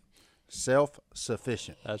be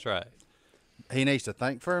self-sufficient. That's right. He needs to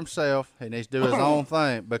think for himself. He needs to do his own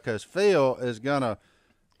thing, because Phil is gonna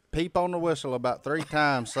peep on the whistle about 3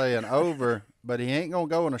 times saying over, but he ain't gonna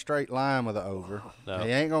go in a straight line with an over. No. He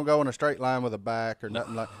ain't gonna go in a straight line with a back or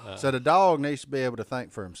nothing like. So the dog needs to be able to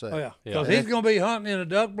think for himself. Oh yeah, Yeah. because he's going to be hunting in a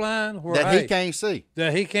duck blind where That he can't see.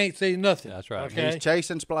 that he can't see nothing. That's right. Okay. He's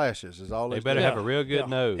chasing splashes. Is all They he's better doing. have a real good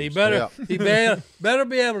nose. He better better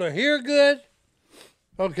be able to hear good.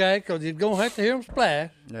 Okay, because he's going to have to hear him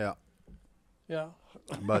splash. Yeah, Yeah.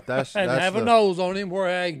 but that's And that's have the, a nose on him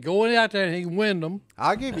where he can go in out there and he can wind them.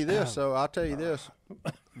 I'll give you this. So I'll tell you this: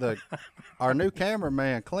 our new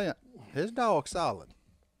cameraman Clint, his dog's solid.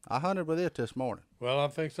 I hunted with it this morning. Well, I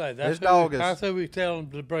think so. His That's dog I is- say we tell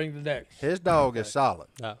him to bring the next. His dog is solid.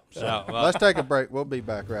 No, no, well, Let's take a break. We'll be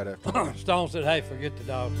back right after. Stone said, "Hey, forget the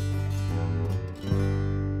dog."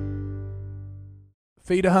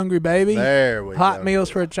 Feed a hungry baby. There we Hot go. meals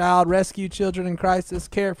for a child, rescue children in crisis,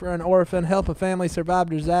 care for an orphan, help a family survive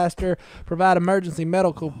disaster, provide emergency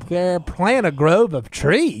medical care, plant a grove of We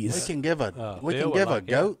trees. can give a Phil we can would give a like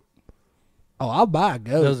that. goat. Oh, I'll buy a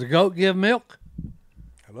goat. Does the goat give milk?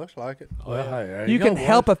 It looks like it. Well, hey, there You can go,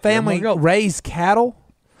 help boy. a family Give 'em a goat. raise cattle.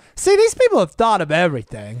 See, these people have thought of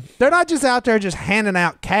everything. They're not just out there just handing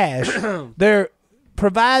out cash. They're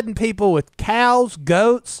providing people with cows,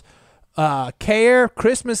 goats, care,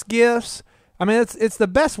 Christmas gifts. I mean, it's the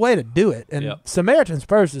best way to do it. And Yep. Samaritan's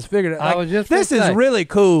Purse has figured it out. I was just This gonna is say, really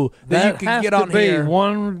cool that you That can has get to on be here.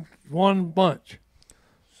 one bunch.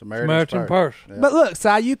 Samaritan Purse. Yeah. But look,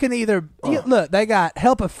 Si, you can either look. They got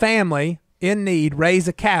help a family in need, raise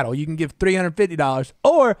a cattle. You can give $350,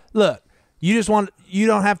 or look, you don't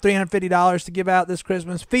have $350 to give out this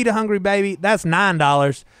Christmas. Feed a hungry baby. That's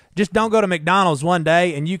 $9. Just don't go to McDonald's one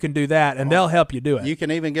day, and you can do that, and they'll help you do it. You can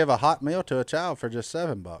even give a hot meal to a child for just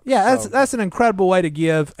 $7. Yeah, that's an incredible way to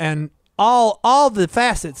give, and all the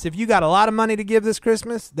facets. If you got a lot of money to give this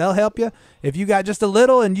Christmas, they'll help you. If you got just a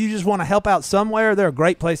little and you just want to help out somewhere, they're a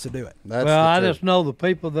great place to do it. That's Well, I truth. just know the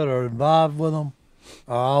people that are involved with them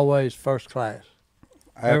are always first class.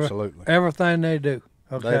 Absolutely. Everything they do.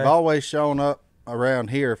 Okay. They've always shown up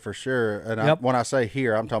around here for sure. And Yep. when I say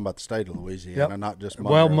here, I'm talking about the state of Louisiana, Yep. not just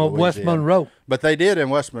Well, West Louisiana. Monroe. But they did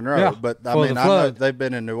in West Monroe. Yeah, But I for mean, the I know flood. they've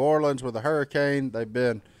been in New Orleans with a hurricane. They've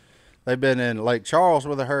been in Lake Charles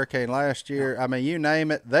with a hurricane last year. I mean, you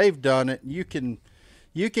name it, they've done it. You can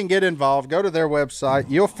get involved. Go to their website.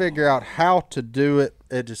 You'll figure out how to do it.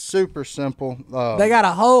 It is super simple. They got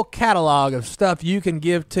a whole catalog of stuff you can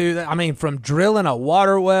give to. I mean, from drilling a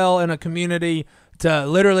water well in a community to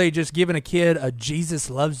literally just giving a kid a Jesus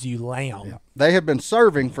Loves You lamb. They have been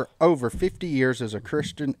serving for over 50 years as a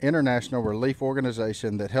Christian international relief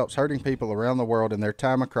organization that helps hurting people around the world in their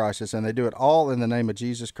time of crisis, and they do it all in the name of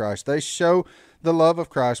Jesus Christ. They show the love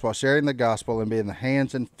of Christ while sharing the gospel and being the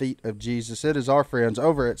hands and feet of Jesus. It is our friends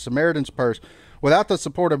over at Samaritan's Purse. Without the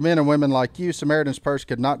support of men and women like you, Samaritan's Purse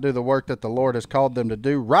could not do the work that the Lord has called them to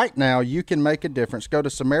do. Right now, you can make a difference. Go to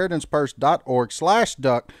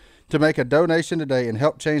SamaritansPurse.org/duck to make a donation today and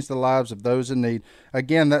help change the lives of those in need.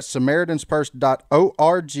 Again, that's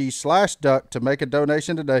SamaritansPurse.org/duck to make a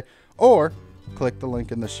donation today, or click the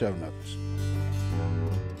link in the show notes.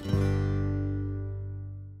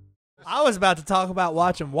 I was about to talk about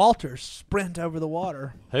watching Walter sprint over the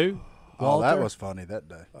water. Who? Oh, that Walter. was funny that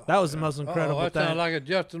day. That was the most incredible that thing. sounds like a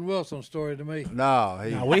Justin Wilson story to me. No,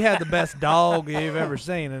 Now, we had the best dog you've ever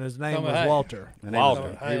seen, and his name Tell me, was hey. Walter. and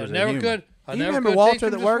Walter. He was a never human. could. I You never remember could Walter teach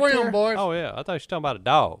him that to worked swim, here? boys. Oh yeah, I thought you were talking about a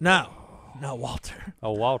dog. No, Walter.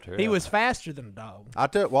 Oh, Walter. He yeah. was faster than a dog. I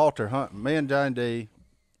took Walter hunting. Me and John D.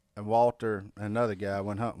 and Walter and another guy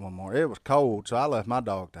went hunting one morning. It was cold, so I left my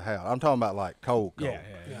dog to house. I'm talking about like cold. Yeah.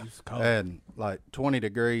 He's cold. And like 20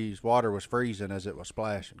 degrees, water was freezing as it was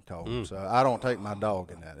splashing cold. So I don't take my dog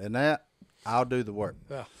in that. In that, I'll do the work.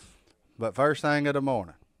 Yeah. But first thing of the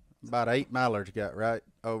morning, about 8 mallards got right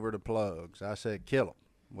over the plugs. I said, kill them.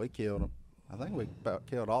 We killed them. I think we about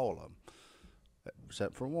killed all of them,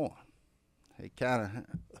 except for one. He kind of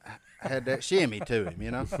had that shimmy to him,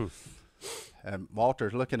 you know. And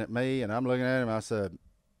Walter's looking at me, and I'm looking at him. I said,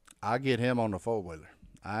 I get him on the four-wheeler.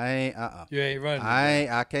 I ain't, You ain't running.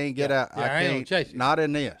 I can't get out. Yeah, I I ain't gonna can't. chase you. Not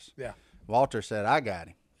in this. Yeah. Walter said, I got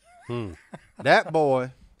him. That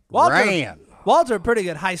boy Walter, ran. Walter, a pretty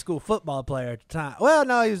good high school football player at the time. Well,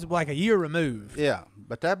 no, he was like a year removed. Yeah,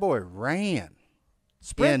 but that boy ran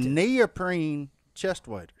Sprinted. in neoprene chest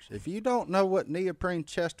waders. If you don't know what neoprene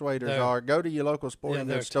chest waders They're- are, go to your local sporting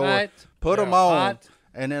they're goods store, tight, put they're them on, hot.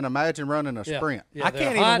 and then imagine running a Yeah. sprint. Yeah, I they're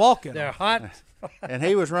can't even hot, walk in They're them. hot. And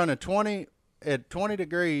he was running 20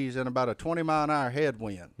 degrees and about a 20-mile-an-hour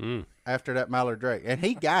headwind after that mallard drake, and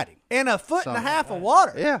he got him. In a foot and a Some- half of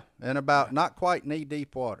water. Yeah, in about not quite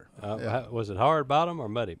knee-deep water. Was it hard bottom or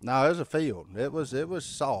muddy? No, it was a field. It was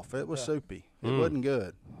soft. It was soupy. It wasn't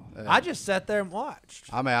good. I just sat there and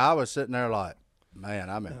watched. I mean, I was sitting there like, man,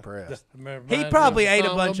 I'm impressed. He probably ate a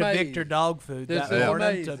bunch of Victor dog food This that is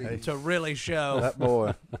morning amazing. to really show. That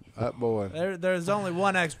boy. There's only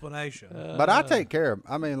one explanation. But I take care of.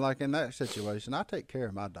 I mean, like in that situation, I take care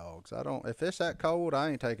of my dogs. I don't. If it's that cold,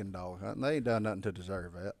 I ain't taking dog hunting. They ain't done nothing to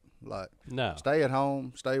deserve that. Like, No. stay at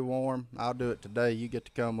home, stay warm. I'll do it today. You get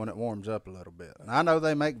to come when it warms up a little bit. And I know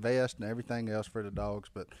they make vests and everything else for the dogs,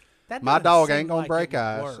 but That my doesn't dog seem ain't gonna like break it would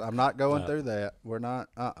ice. work. I'm not going through that. We're not.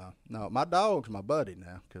 No, my dog's my buddy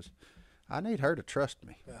now because I need her to trust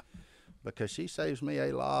me. Because she saves me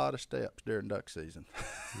a lot of steps during duck season.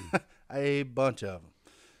 A bunch of them.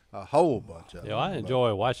 A whole bunch of them. Yeah, I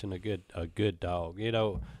enjoy watching a good dog. You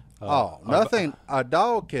know. Nothing. A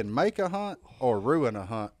dog can make a hunt or ruin a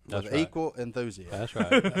hunt That's with right. equal enthusiasm. That's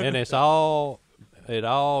right. And it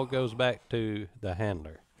all goes back to the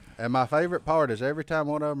handler. And my favorite part is every time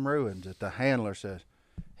one of them ruins it, the handler says,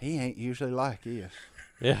 he ain't usually like this.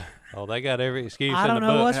 Yeah. Oh, they got every excuse I in don't the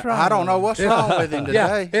know book. what's wrong. I don't know what's wrong with him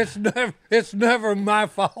Yeah, today. it's never my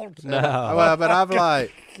fault. No. Well, but I've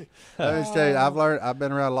like, let me tell you, I've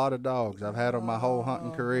been around a lot of dogs. I've had them my whole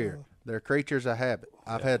hunting career. They're creatures of habit.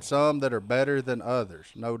 I've had some that are better than others,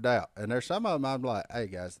 no doubt. And there's some of them I'm like, hey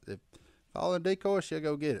guys, if all in decoys, she'll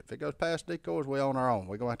go get it. If it goes past decoys, we on our own.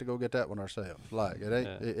 We're gonna have to go get that one ourselves. Like it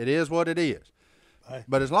ain't. It is what it is.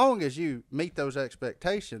 But as long as you meet those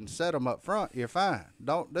expectations, set them up front, you're fine.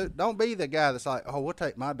 Don't be the guy that's like, oh, we'll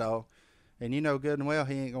take my dog, and you know good and well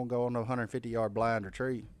he ain't gonna go on no 150-yard blind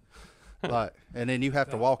retreat. Like, and then you have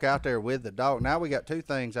to walk out there with the dog. Now we got 2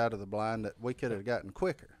 things out of the blind that we could have gotten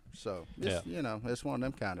quicker. So you know, it's one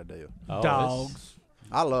of them kind of deal. Oh, Dogs.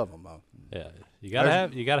 I love them though. Yeah, you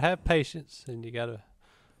gotta have patience, and you gotta.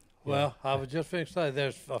 Well, I was just going to say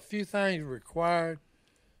there's a few things required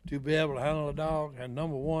to be able to handle a dog, and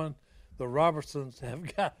number one, the Robertsons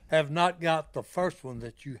have not got the first one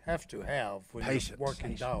that you have to have when Patience. you're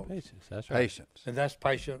working dogs. Patience. That's right. Patience And that's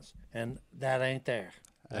patience, and that ain't there.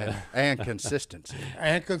 and consistency.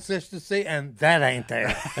 And consistency, and that ain't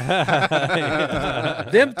there.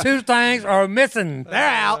 Them 2 things are missing. They're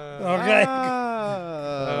out. Okay.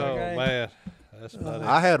 Oh Okay. man, that's funny.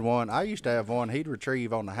 I had one. I used to have one. He'd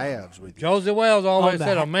retrieve on the halves with you. Josie Wells always the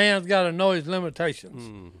said ha- a man's got to know his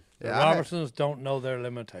limitations. The Yeah, I had- Robertsons don't know their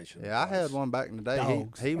limitations. Yeah, I had one back in the day.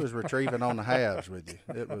 Dogs. He was retrieving on the halves with you.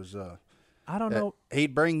 It was. I don't know.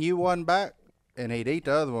 He'd bring you one back, and he'd eat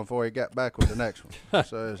the other one before he got back with the next one.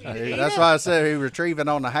 So that's why I said he retrieving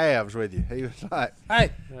on the halves with you. He was like,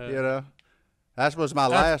 Hey, you know, that was my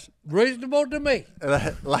that's reasonable to me.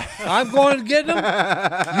 last. I'm going to get them.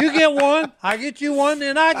 You get one. I get you one,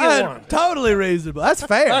 and I get one. Totally reasonable. That's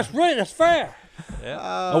fair. That's fair.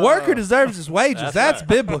 A worker deserves his wages. That's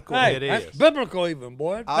biblical. Hey, It that's is. biblical even,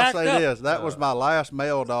 boy. I'll Backed say up. this: that was my last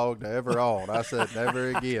male dog to ever own. I said never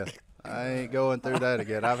again. I ain't going through that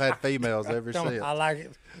again. I've had females ever Come on, since. I like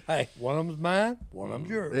it. Hey, one of them's mine, one of them's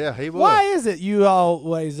yours. Yeah, he was. Why is it you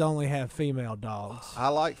always only have female dogs? I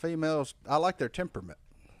like females. I like their temperament.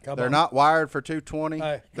 Come They're on. not wired for 220.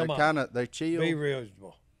 Hey, They're come on. kind of they chill. Be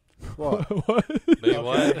reasonable. What? Be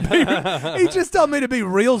what? He just told me to be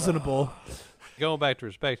reasonable. Going back to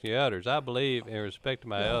respecting your elders, I believe in respecting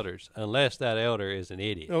my elders, unless that elder is an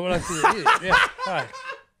idiot. Oh, well, that's it. Yeah. Right.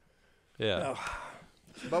 Yeah.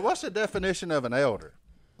 But what's the definition of an elder?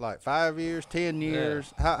 Like 5 years, 10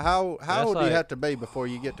 years? How old do you like- have to be before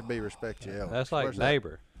you get to be respect your elders? That's like Where's that?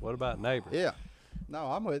 neighbor. What about neighbor? Yeah. No,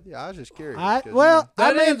 I'm with you. I was just curious. I 'cause,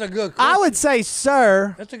 That mean, is a good I question. would say,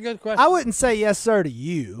 sir. That's a good question. I wouldn't say yes, sir, to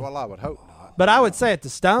you, well, I would hope not. but I would say it to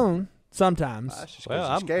Stone sometimes. That's just 'cause Well,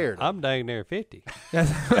 you're scared. I'm dang near 50.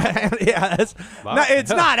 Yeah, no, it's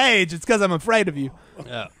not age. It's because I'm afraid of you.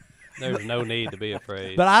 Yeah. There's no need to be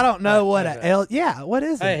afraid. But I don't know what a elder. Yeah, what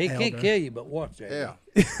is it? Hey, he can't kill you, but watch that.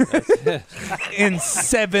 Yeah. in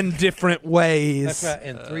 7 different ways. That's right.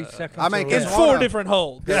 In 3 seconds. I mean, or In it's less. 4 one of- different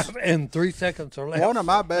holds. Yeah, in 3 seconds or less. One of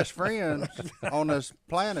my best friends on this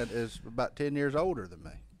planet is about 10 years older than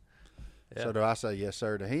me. Yeah. So do I say yes,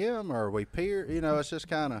 sir, to him, or are we peer? You know, it's just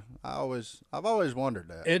kind of. I've always wondered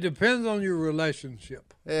that. It depends on your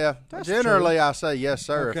relationship. Yeah. Generally, I say yes,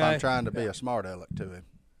 sir, if I'm Okay. trying to be a smart aleck to him.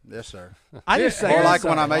 Yes, sir. I just say Or yes, like sir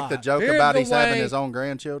when I a make lot. the joke Here's about the he's having way- his own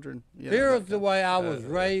grandchildren. You know, Here's that the way I was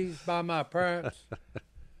raised by my parents.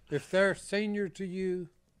 If they're senior to you,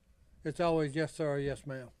 it's always yes, sir, or yes,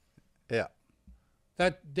 ma'am. Yeah.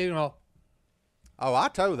 That, you know, Oh, I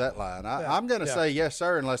toe that line. I'm going to yeah. say yes,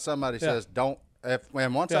 sir, unless somebody says don't.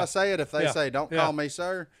 And once Yeah. I say it, if they Yeah. say don't Yeah. call me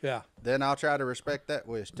sir, yeah. then I'll try to respect that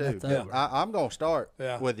wish too. That's over. I'm going to start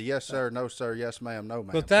Yeah. with the yes, sir, no, sir, yes, ma'am, no,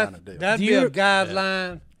 ma'am But kind of deal. that'd Do be you- a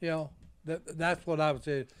guideline, you know. That's what I would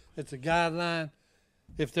say. It's a guideline.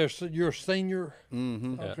 If you're senior,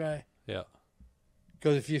 Mm-hmm. okay. Yeah.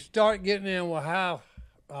 Because if you start getting in, well,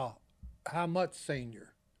 how much senior,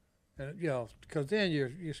 and you know, because then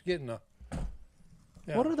you're getting a.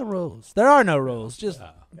 Yeah. What are the rules? There are no rules. Just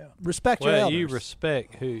Yeah. respect your Well, elders. you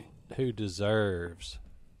respect who deserves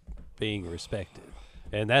being respected,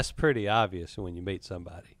 and that's pretty obvious when you meet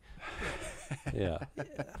somebody. Yeah.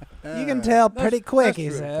 You can tell pretty quick, he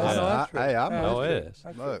true. says. I know that's true. Hey, I'm Yeah, Oh, that's it true. is.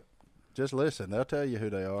 That's true. look. Just listen; they'll tell you who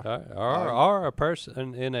they are. Or a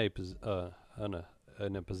person in a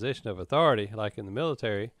position of authority, like in the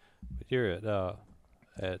military, but you're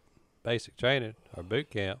at basic training or boot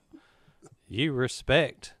camp, you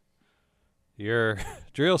respect your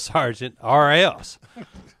drill sergeant, or else you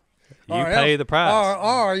Or pay else- the price.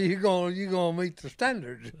 Or you gonna meet the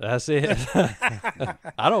standards. That's it.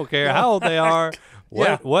 I don't care how old they are,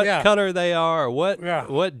 Yeah, what yeah. color they are, or Yeah.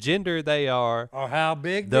 what gender they are. Or how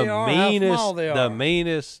big The they are, how small they are. the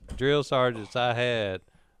meanest drill sergeants I had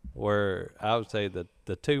were, I would say, the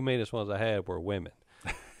 2 meanest ones I had were women,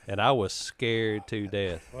 and I was scared to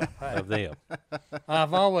death of them.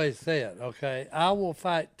 I've always said, okay, I will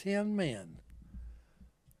fight 10 men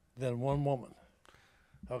than one woman.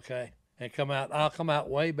 Okay, and come out. I'll come out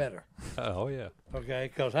way better. Oh yeah. Okay,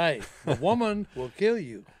 because hey, the woman will kill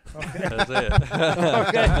you. Okay, That's it.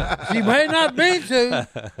 okay. She may not be to,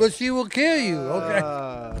 but she will kill you. Okay.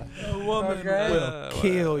 A woman Okay. will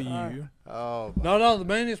kill you. Oh, No, the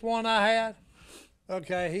meanest one I had.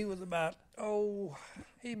 Okay, he was about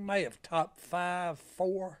he may have topped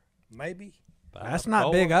 5'4", maybe. That's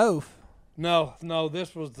not Big Oaf. No,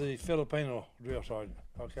 this was the Filipino drill sergeant.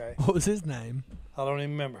 Okay, What was his name? I don't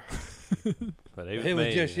even remember. But he was, He was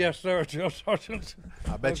mean. just yes sir, drill sergeant.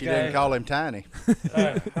 I bet you Okay. didn't call him Tiny.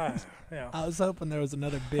 Yeah. I was hoping there was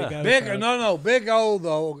another Big Oaf. Big, no, Big O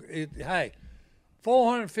though. Hey,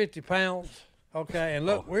 450 pounds. Okay, and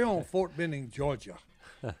look, we're on Fort Benning, Georgia.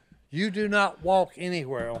 You do not walk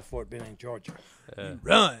anywhere on Fort Benning, Georgia.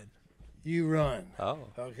 Run. You run. Oh.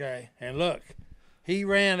 Okay, and look, he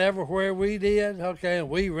ran everywhere we did. Okay, and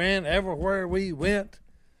we ran everywhere we went.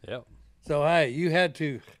 Yep. So hey, you had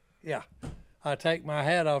to, yeah. I take my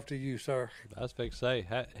hat off to you, sir. I was fixing to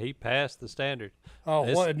say he passed the standard. Oh,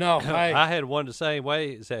 This- what? No, hey. I had one the same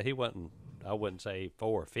way. Is that he wasn't? I wouldn't say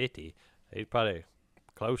 450. He's probably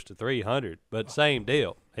close to 300, but same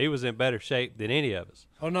deal. He was in better shape than any of us.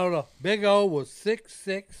 Oh no, Big O was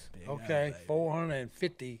 6'6". Okay,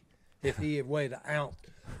 450 if he had weighed an ounce.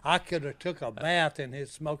 I could have took a bath in his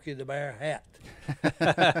Smokey the Bear hat.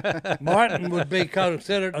 Martin would be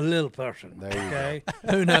considered a little person. Okay,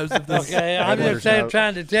 Who knows if this okay. I'm just saying,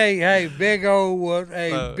 trying to tell you, hey, Big O was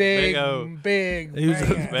a Big O. big He was a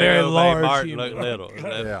man. very Old large made Martin human. look little. Is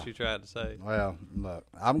that Yeah. what you tried to say? Well, look,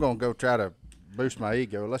 I'm gonna go try to boost my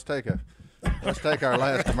ego. Let's take our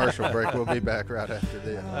last commercial break. We'll be back right after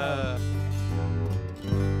this.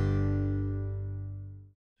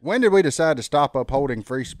 When did we decide to stop upholding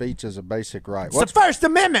free speech as a basic right? It's the First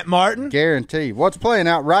Amendment, Martin. Guarantee. What's playing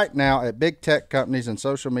out right now at big tech companies and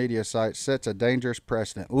social media sites sets a dangerous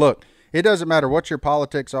precedent. Look, it doesn't matter what your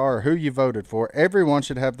politics are or who you voted for. Everyone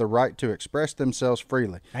should have the right to express themselves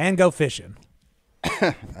freely. And go fishing.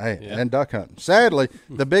 And duck hunting. Sadly,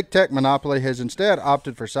 the big tech monopoly has instead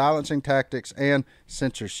opted for silencing tactics and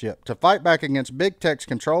censorship. To fight back against big tech's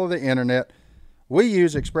control of the internet, we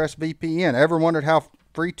use ExpressVPN. Ever wondered how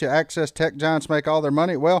free to access tech giants make all their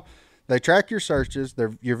money? Well, they track your searches,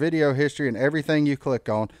 your video history, and everything you click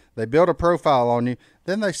on. They build a profile on you,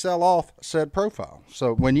 then they sell off said profile.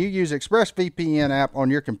 So when you use ExpressVPN app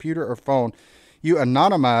on your computer or phone, you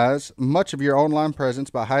anonymize much of your online presence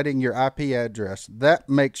by hiding your IP address. That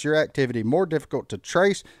makes your activity more difficult to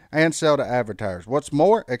trace and sell to advertisers. What's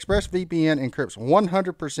more, ExpressVPN encrypts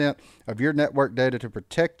 100% of your network data to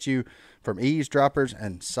protect you from eavesdroppers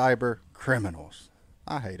and cyber criminals.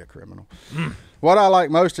 I hate a criminal. What I like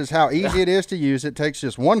most is how easy it is to use. It takes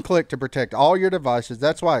just one click to protect all your devices.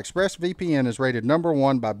 That's why ExpressVPN is rated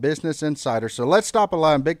 #1 by Business Insider. So let's stop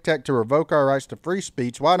allowing big tech to revoke our rights to free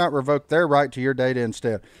speech. Why not revoke their right to your data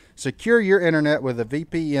instead? Secure your internet with a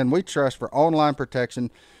VPN we trust for online protection.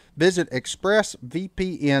 Visit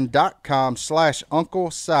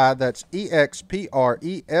expressvpn.com/Uncle Si. That's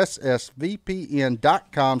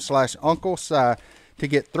expressvpn.com/Uncle Si to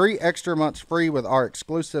get 3 extra months free with our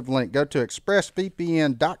exclusive link. Go to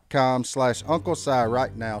expressvpn.com/Uncle Si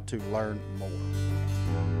right now to learn more.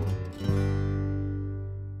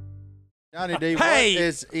 Johnny D, Hey! what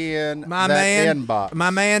is in My that man, inbox?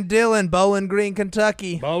 my man Dylan, Bowling Green,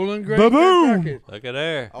 Kentucky. Bowling Green, Ba-boom! Kentucky. Look at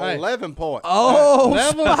there. Oh, 11 points. Oh,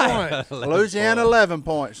 11 Spike. points. Louisiana 11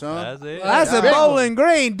 points, son. That's it. That's a Big Bowling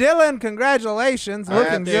Green. Dylan, congratulations.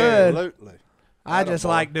 Looking good. Absolutely. I just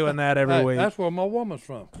like doing that every Hey, week. that's where my woman's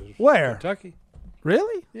from. Where? Kentucky.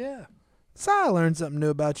 Really? Yeah. So I learn something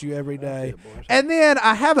new about you every day. it, boys. And then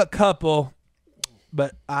I have a couple,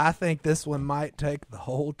 but I think this one might take the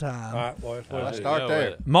whole time. All right, boys. Let's start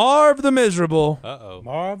there. Marv the Miserable. Uh-oh.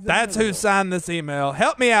 Marv. That's who signed this email.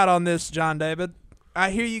 Help me out on this, John David. I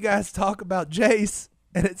hear you guys talk about Jase,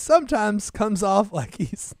 and it sometimes comes off like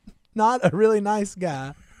he's not a really nice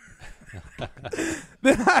guy.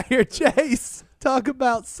 Then I hear Jase talk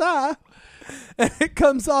about Si, and it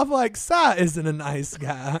comes off like Si isn't a nice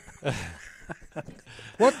guy.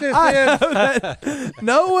 What this I is? know that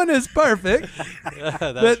no one is perfect.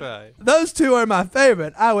 That's right. Those two are my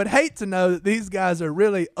favorite. I would hate to know that these guys are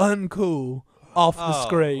really uncool off the Oh,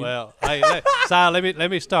 screen. Well, hey, Si, let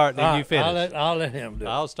me start, then you finish. I'll let him do it.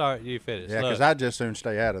 I'll start, you finish. Yeah, Look, because I'd just soon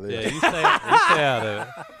stay out of this. yeah, you stay out of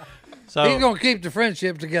it. So, He's going to keep the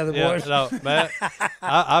friendship together, yeah, boys. no, Matt,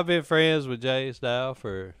 I've been friends with Jase now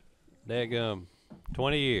for daggum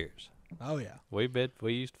 20 years. Oh yeah. We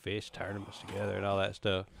used to fish tournaments together and all that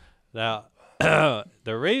stuff. Now,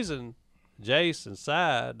 the reason Jase and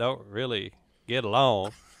Si don't really get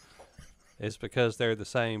along It's because they're the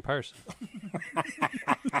same person.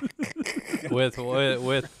 with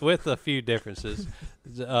a few differences.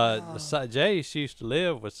 Jase used to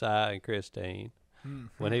live with Si and Christine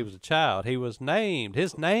when he was a child. He was named.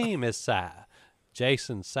 His name is Si,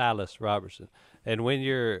 Jason Silas Robertson. And when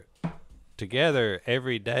you're together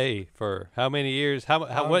every day for how many years?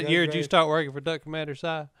 What year did you start working for Duck Commander Si?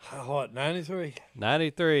 What, 93?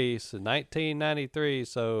 93, so 1993,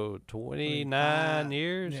 so 29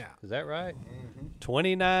 years? Yeah. Is that right?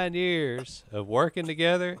 29 years of working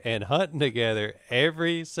together and hunting together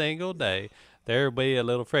every single day. There'll be a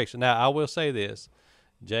little friction. Now, I will say this.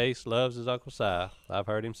 Jase loves his Uncle Si. I've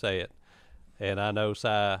heard him say it. And I know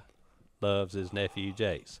Si loves his nephew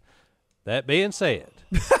Jase. That being said,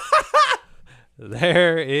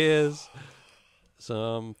 there is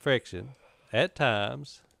some friction at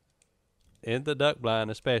times, in the duck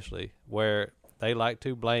blind especially, where they like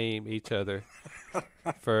to blame each other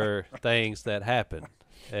for things that happen.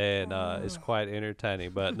 And it's quite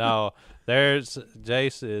entertaining. But no, Jase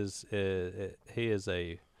is he is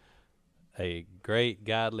a great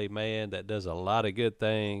godly man that does a lot of good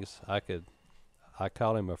things. I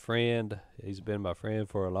call him a friend. He's been my friend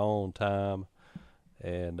for a long time,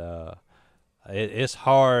 and it's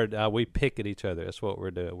hard. We pick at each other. That's what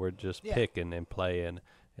we're doing. We're just picking and playing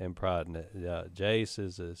and prodding it. Jase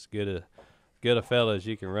is as good a fella as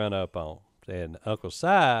you can run up on, and Uncle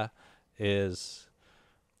Si is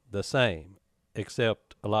the same,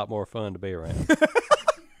 except a lot more fun to be around.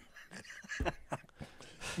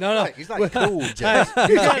 No. He's like cool, Jase.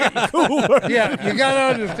 Yeah, you got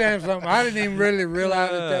to understand something. I didn't even really realize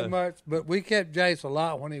it that much, but we kept Jase a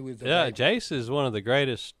lot when he was a baby. Jase is one of the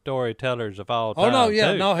greatest storytellers of all time. Oh, no,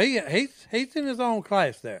 yeah. too. No, he's in his own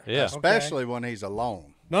class there. Yeah. Especially when he's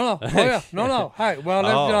alone. No. Oh, yeah. No. Hey, well,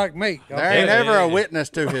 that's like me. Okay? There ain't never a witness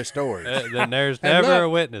to his stories. Then there's And never look, a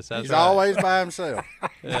witness. That's He's right. always by himself.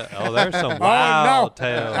 Yeah. Oh, there's some wild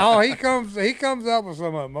tales. Oh, he comes up with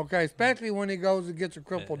some of them, okay? Especially when he goes and gets a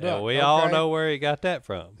crippled duck. We all know where he got that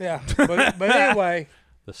from. Yeah, but anyway,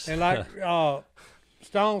 and like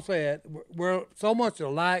Stone said, we're so much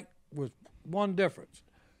alike with one difference,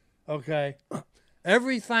 okay?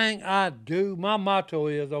 Everything I do, my motto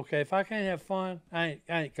is, okay, if I can't have fun, I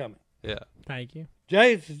ain't coming. Yeah. Thank you.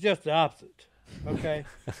 Jase is just the opposite, okay?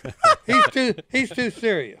 he's too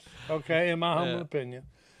serious, okay, in my humble opinion.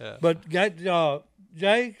 Yeah. But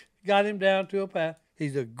Jase got him down to a path.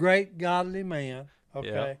 He's a great godly man,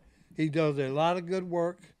 okay? He does a lot of good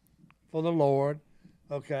work for the Lord,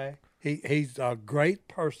 okay? He's a great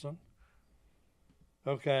person,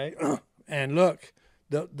 okay? And look,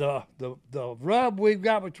 the rub we've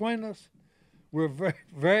got between us, we're very,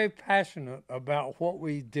 very passionate about what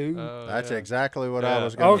we do. That's exactly what I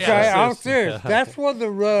was going to Okay, say. I'm serious. That's what the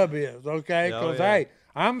rub is, okay? Because, hey,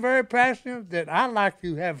 I'm very passionate that I like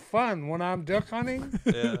to have fun when I'm duck hunting.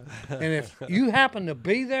 Yeah. And if you happen to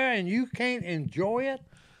be there and you can't enjoy it,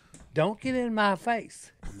 don't get in my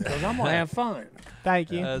face because I'm going to have fun.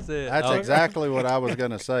 Thank you. That's it. That's exactly what I was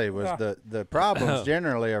going to say. Was the problems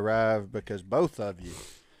generally arrive because both of you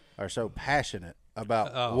are so passionate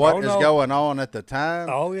about what is going on at the time.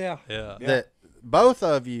 Oh, yeah. Yeah. That both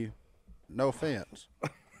of you, no offense,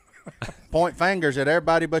 point fingers at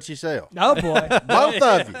everybody but yourself. Oh, boy. Both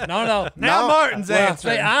of you. No. Now Martin's Well,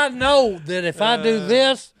 answering. see, I know that if I do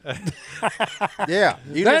this, Yeah.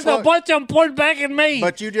 You there's just a look, bunch of them put back at me.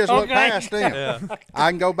 but you just look Okay. past them.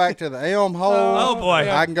 I can go back to the elm hole. Oh, boy.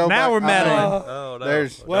 I can go Now back. we're meddling. Oh, no.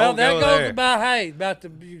 There's- Well, Don't that go goes there. about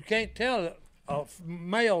you can't tell a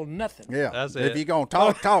male nothing. Yeah. That's if it. you're going to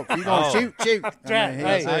talk. If you're going to shoot. right.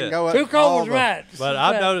 I can it. go up Two all Cole's the- right. But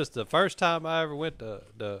I've noticed the first time I ever went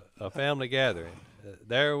to a family gathering,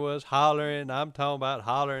 there was hollering. I'm talking about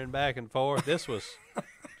hollering back and forth. This was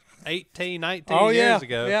 18, 19 years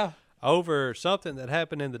ago. Yeah. Over something that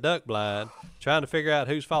happened in the duck blind, trying to figure out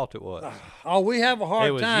whose fault it was. Oh, we have a It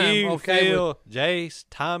hard was time. you, Okay. Phil, Jase,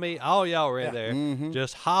 Tommy, all y'all were in there Mm-hmm.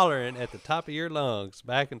 just hollering at the top of your lungs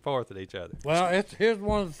back and forth at each other. Well, here's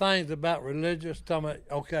one of the things about religious. Tell me,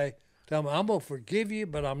 I'm gonna forgive you,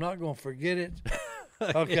 but I'm not gonna forget it.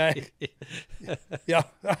 Okay. Yeah.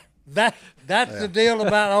 That's the deal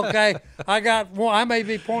about, okay, I got one, I may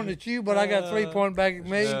be pointing at you, but I got 3 pointing back at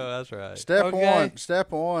me. Oh, that's right.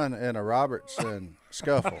 Step one in a Robertson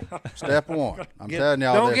scuffle. Step one. I'm telling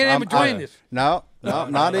y'all don't this. get in I'm- between I- us. No,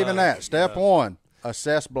 not even that. Step one,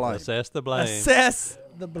 assess blame. Assess the blame. Assess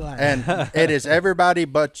the blame. And it is everybody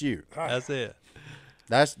but you. That's it.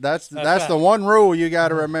 That's right. the one rule you got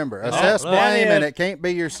to remember. Assess look. blame, That and is- it can't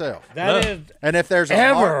be yourself. That Look. is And if there's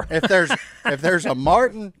Ever. if there's a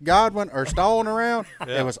Martin, Godwin, or Stone around,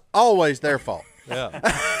 it was always their fault. Yeah.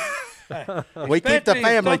 We keep the Especially if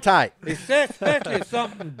family tight. Especially if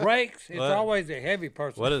something breaks, it's What? always a heavy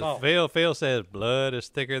person's What is fault. Phil says blood is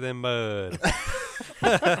thicker than mud.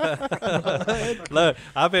 Look,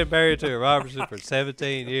 I've been married to a Robertson for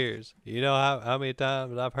 17 years. You know how many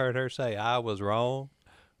times I've heard her say I was wrong?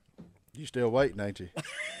 You still waiting, ain't you?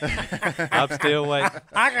 I'm still waiting.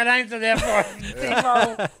 I can answer that for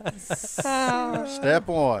you, Steve-O. Step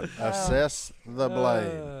one, assess the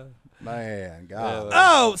blame. Man, God.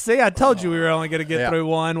 Oh, see, I told you we were only going to get Yeah. through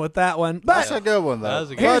one with that one. But That's a good one, That though.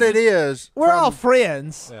 was a good But one. it is. we're all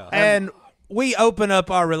friends, Yeah. and we open up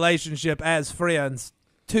our relationship as friends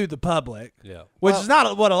to the public, Yeah. which is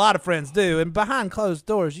not what a lot of friends do. And behind closed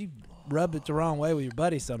doors, you rub it the wrong way with your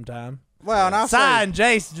buddy sometime. Well, and I'll Si say, and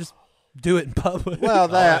Jace just do it in public. well,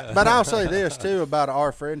 that. But I'll say this, too, about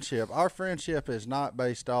our friendship. Our friendship is not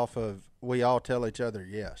based off of we all tell each other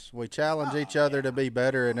yes. We challenge each other to be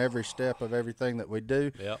better in every step of everything that we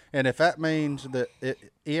do. Yep. And if that means that it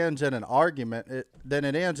ends in an argument, then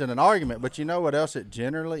it ends in an argument. But you know what else it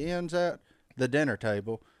generally ends at? The dinner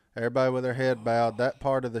table. Everybody with their head bowed. That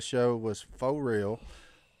part of the show was faux real.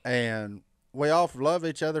 And we all love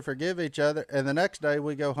each other, forgive each other. And the next day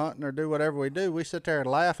we go hunting or do whatever we do. We sit there and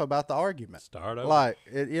laugh about the argument. Start over. Like,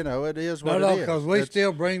 it is what No, it is. because we It's-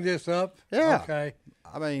 still bring this up. Yeah. Okay.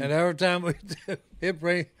 I mean, And every time we do,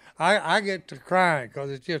 I get to crying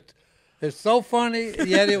because it's so funny,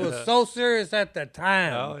 yet it was so serious at the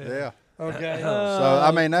time. Oh, yeah. yeah. Okay. So,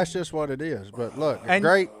 I mean, that's just what it is. But look, And-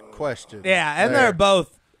 great question. yeah, and there. they're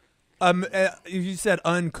both. You said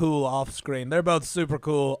uncool off screen. They're both super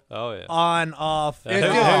cool Oh, yeah. on off. It's Oh,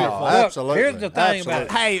 just- look, absolutely. Here's the thing Absolutely. about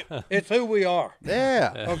it. Hey, It's who we are.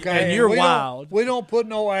 Yeah. Okay. And you're we wild. We don't put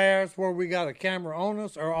no airs where we got a camera on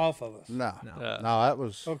us or off of us. No. Yeah. No, that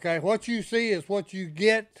was. Okay. What you see is what you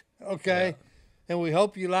get. Okay. And we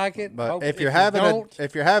hope you like it. But Hope- if you're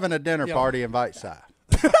you having a dinner Yeah. party, invite Si.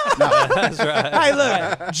 That's right. hey,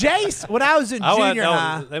 look, Jace. When I was in I want- junior no,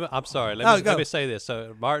 high, I'm sorry. Oh, Let go. me say this.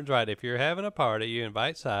 So Martin's right. If you're having a party, you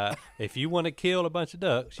invite Si. If you want to kill a bunch of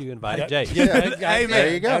ducks, you invite Jay. Yeah. Amen.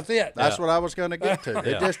 There you go. That's it. That's what I was going to get to.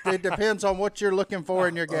 Yeah. It depends on what you're looking for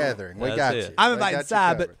in your gathering. We That's got it. you. I'm We inviting got Si,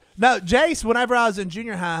 you but covered. no, Jace. Whenever I was in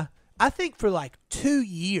junior high, I think for like 2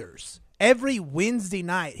 years, every Wednesday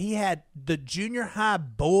night he had the junior high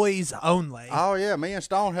boys only, Oh yeah, me and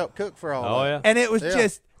Stone helped cook for all. Oh, that. yeah. and it was Yeah.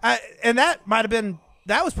 just, and that might have been.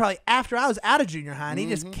 That was probably after I was out of junior high, and he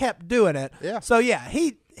just kept doing it. Yeah. So yeah,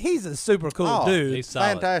 he's a super cool Oh, dude. He's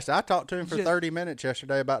solid. Fantastic. I talked to him for Just- 30 minutes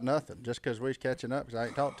yesterday about nothing, just because we was catching up because I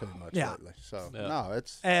ain't talked to him much Yeah. lately. So Yeah. no,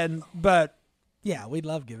 it's But yeah, we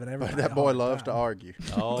love giving everybody. that a boy hard loves to time. argue.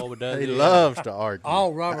 Oh, does He he? loves to argue.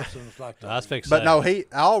 All Robertsons like I that. was fixing But no,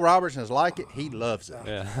 all Robertsons like it. He loves it.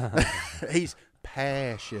 Yeah. He's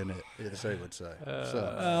passionate, as they would say.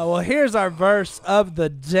 So Well, here's our verse of the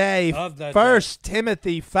day. Of the day. 1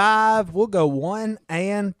 Timothy 5. We'll go 1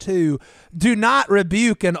 and 2. Do not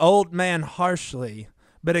rebuke an old man harshly,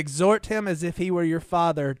 but exhort him as if he were your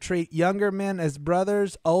father. Treat younger men as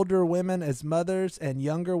brothers, older women as mothers, and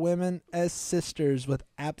younger women as sisters with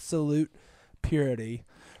absolute purity.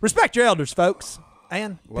 Respect your elders, folks,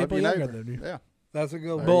 and love people your younger neighbor. than you. Yeah. That's a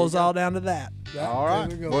good one. Boils all down to that. All there right.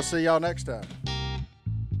 we go. We'll see y'all next time.